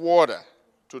enough water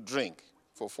to drink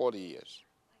for 40 years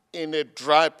in a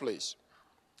dry place.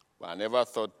 But I never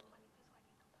thought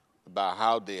about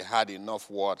how they had enough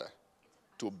water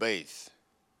to bathe.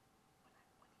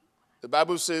 The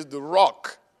Bible says the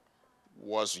rock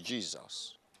was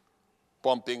Jesus,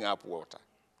 pumping up water.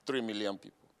 3 million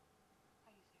people.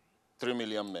 3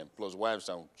 million men, plus wives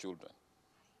and children.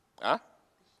 Huh?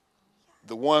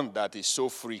 The one that is so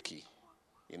freaky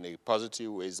in a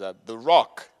positive way is that the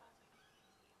rock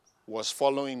was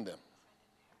following them.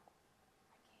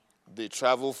 They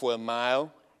traveled for a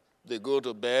mile, They go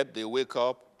to bed, they wake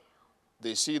up,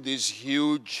 they see this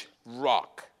huge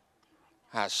rock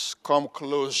has come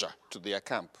closer to their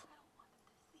camp.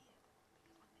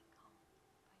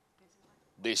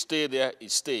 They stay there,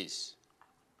 it stays.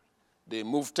 They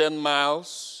move 10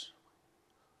 miles,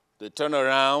 they turn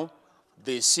around,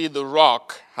 they see the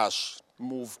rock has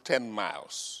moved 10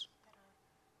 miles.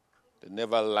 They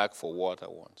never lack for water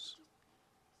once.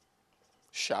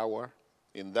 Shower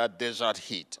in that desert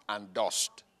heat and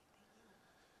dust.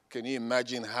 Can you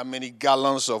imagine how many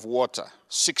gallons of water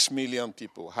 6 million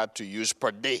people had to use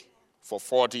per day for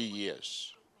 40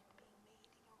 years?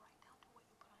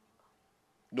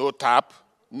 No tap,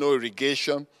 no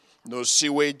irrigation, no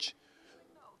sewage,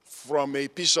 from a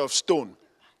piece of stone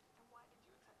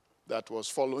that was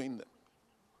following them.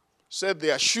 Said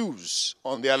their shoes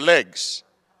on their legs,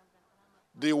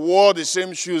 they wore the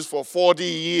same shoes for 40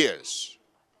 years.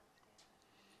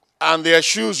 And their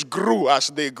shoes grew as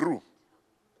they grew.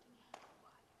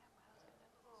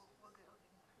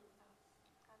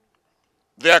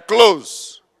 Their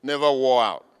clothes never wore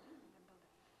out.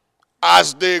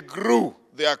 As they grew,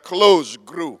 their clothes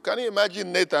grew. Can you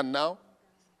imagine Nathan now?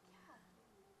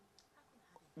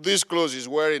 These clothes he's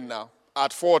wearing now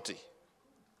at 40.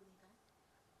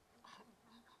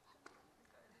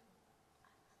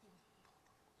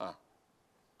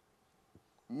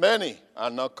 Many are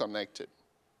not connected.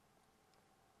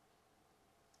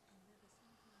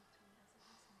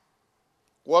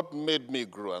 What made me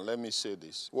grow, and let me say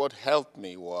this, what helped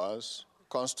me was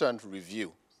constant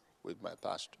review with my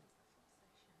pastor.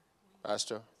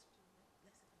 Pastor,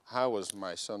 how was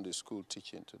my Sunday school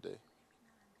teaching today?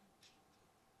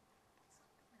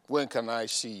 When can I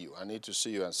see you? I need to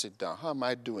see you and sit down. How am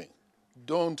I doing?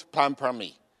 Don't pamper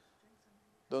me.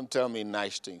 Don't tell me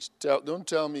nice things. Don't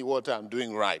tell me what I'm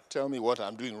doing right. Tell me what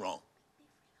I'm doing wrong.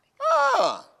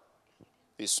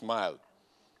 He smiled.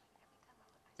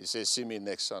 He said, see me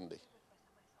next Sunday.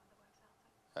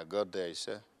 I got there, he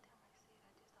said,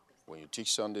 when you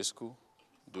teach Sunday school,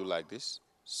 do like this,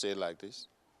 say like this.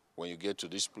 When you get to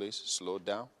this place, slow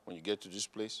down. When you get to this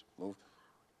place, move.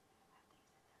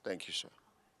 Thank you, sir.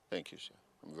 Thank you, sir.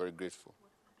 I'm very grateful.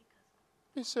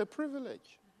 It's a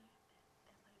privilege.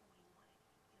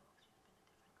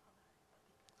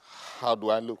 How do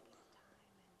I look?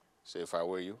 Say, if I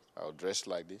were you, I would dress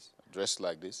like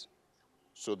this,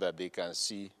 so that they can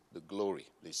see the glory.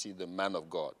 They see the man of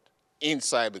God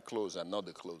inside the clothes and not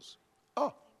the clothes.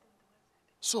 Oh,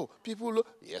 so people look,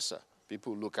 yes, sir.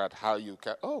 People look at how you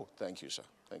can, oh, thank you, sir.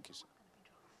 Thank you, sir.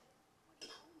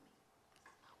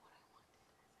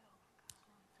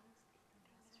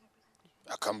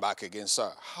 I come back again,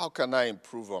 sir. How can I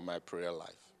improve on my prayer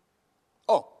life?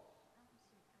 Oh,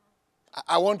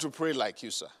 I want to pray like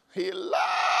you, sir. He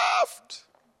laughed.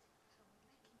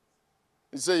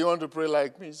 He said, you want to pray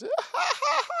like me? He said,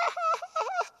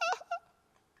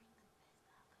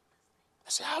 I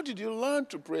said, how did you learn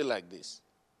to pray like this?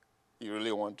 You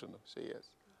really want to know? Say yes.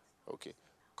 Okay.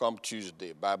 Come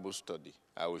Tuesday, Bible study.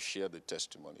 I will share the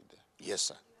testimony there. Yes,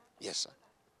 sir. Yes, sir.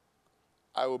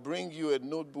 I will bring you a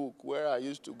notebook where I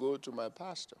used to go to my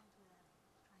pastor.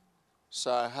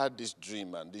 So I had this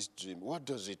dream and this dream. What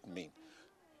does it mean?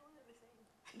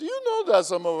 Do you know that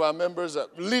some of our members are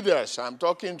leaders? I'm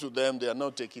talking to them. They are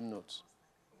not taking notes.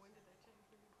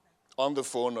 On the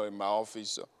phone or in my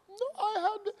office. No,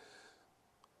 I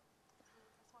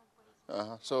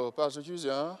had. So, Pastor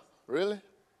Tuesday, really?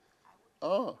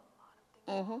 Oh.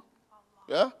 Mm-hmm.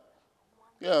 Yeah?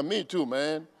 Yeah, me too,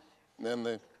 man. And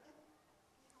then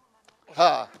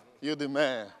you're the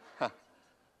man.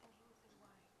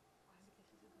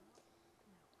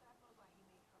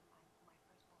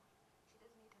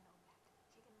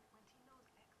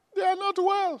 They are not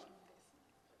well.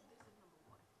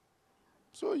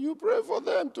 So you pray for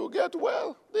them to get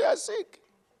well. They are sick.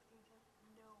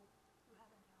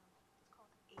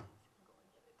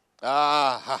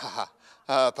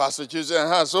 Pastor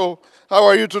Tuesday, so how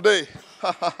are you today?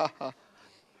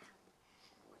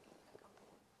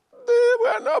 They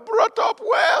were not brought up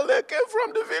well. They came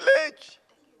from the village.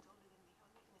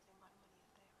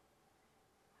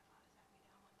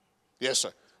 Yes,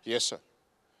 sir. Yes, sir.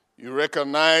 You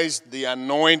recognize the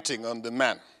anointing on the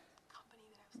man.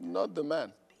 Not the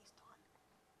man.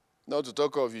 Not to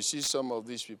talk of, you see some of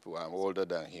these people, I'm older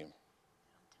than him.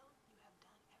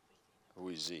 Who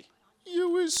is he? You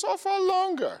will suffer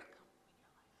longer.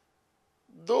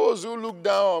 Those who look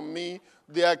down on me,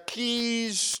 they are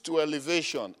keys to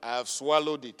elevation. I have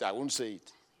swallowed it. I won't say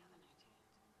it.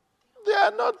 They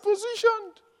are not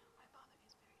positioned.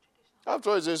 After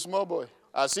all, he's a small boy.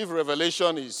 As if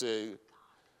revelation is a...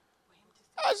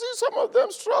 I see some of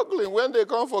them struggling. When they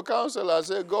come for counsel, I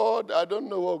say, God, I don't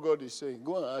know what God is saying.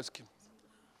 Go and ask him.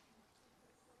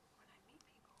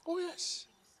 Oh, yes.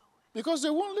 Because they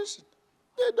won't listen.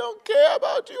 They don't care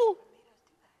about you.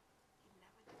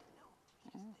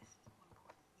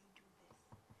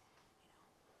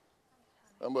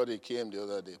 Somebody came the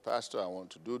other day, Pastor, I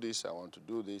want to do this, I want to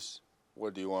do this.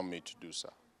 What do you want me to do, sir?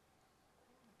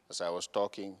 As I was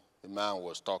talking, the man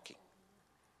was talking.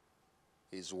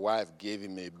 His wife gave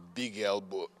him a big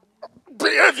elbow.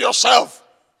 Behave yourself.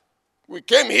 We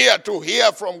came here to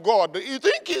hear from God. You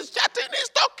think he's chatting, he's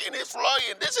talking, he's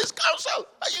flowing. This is counsel.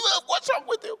 What's wrong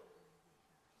with you?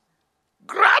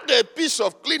 Grabbed a piece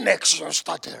of Kleenex and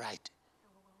started writing.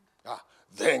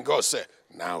 Then God said,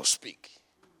 now speak.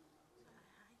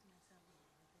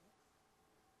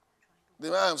 The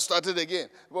man started again.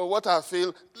 But what I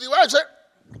feel, the wife said,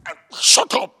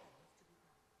 shut up.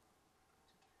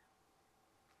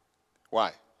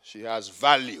 Why? She has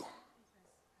value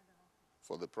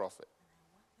for the prophet.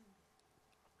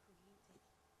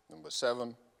 Number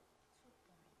 7,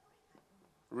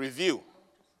 review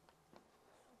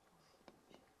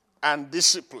and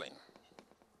discipline.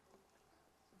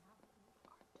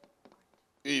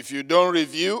 If you don't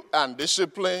review and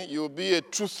discipline, you'll be a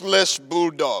toothless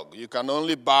bulldog. You can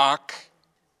only bark,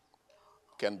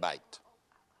 can bite.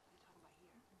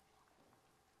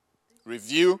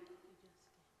 Review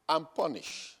and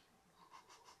punish.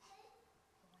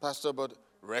 Pastor, but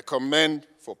recommend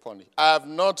for punish. I have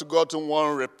not gotten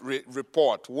one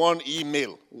report, one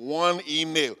email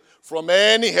from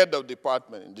any head of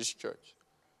department in this church.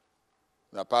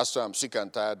 Now, Pastor, I'm sick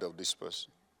and tired of this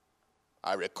person.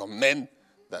 I recommend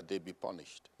that they be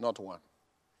punished. Not one.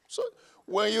 So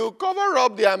when you cover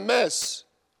up their mess,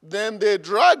 then they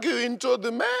drag you into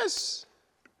the mess.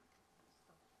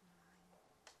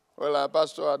 Well,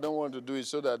 Pastor, I don't want to do it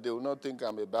so that they will not think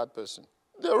I'm a bad person.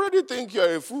 They already think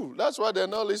you're a fool. That's why they're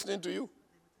not listening to you.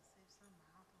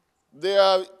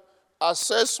 Their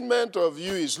assessment of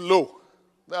you is low.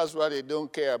 That's why they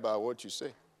don't care about what you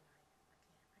say.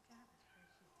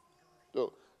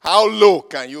 So, how low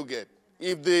can you get?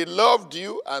 If they loved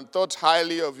you and thought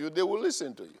highly of you, they will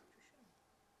listen to you.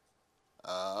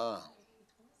 I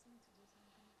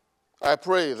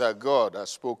pray that God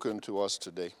has spoken to us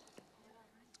today.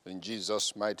 In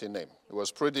Jesus' mighty name. It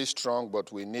was pretty strong,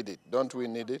 but we need it. Don't we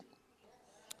need it?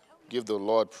 Give the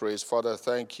Lord praise. Father,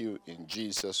 thank you in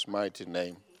Jesus' mighty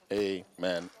name.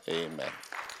 Amen. Amen.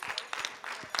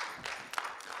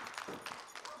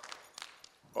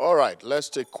 All right, let's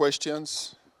take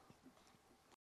questions.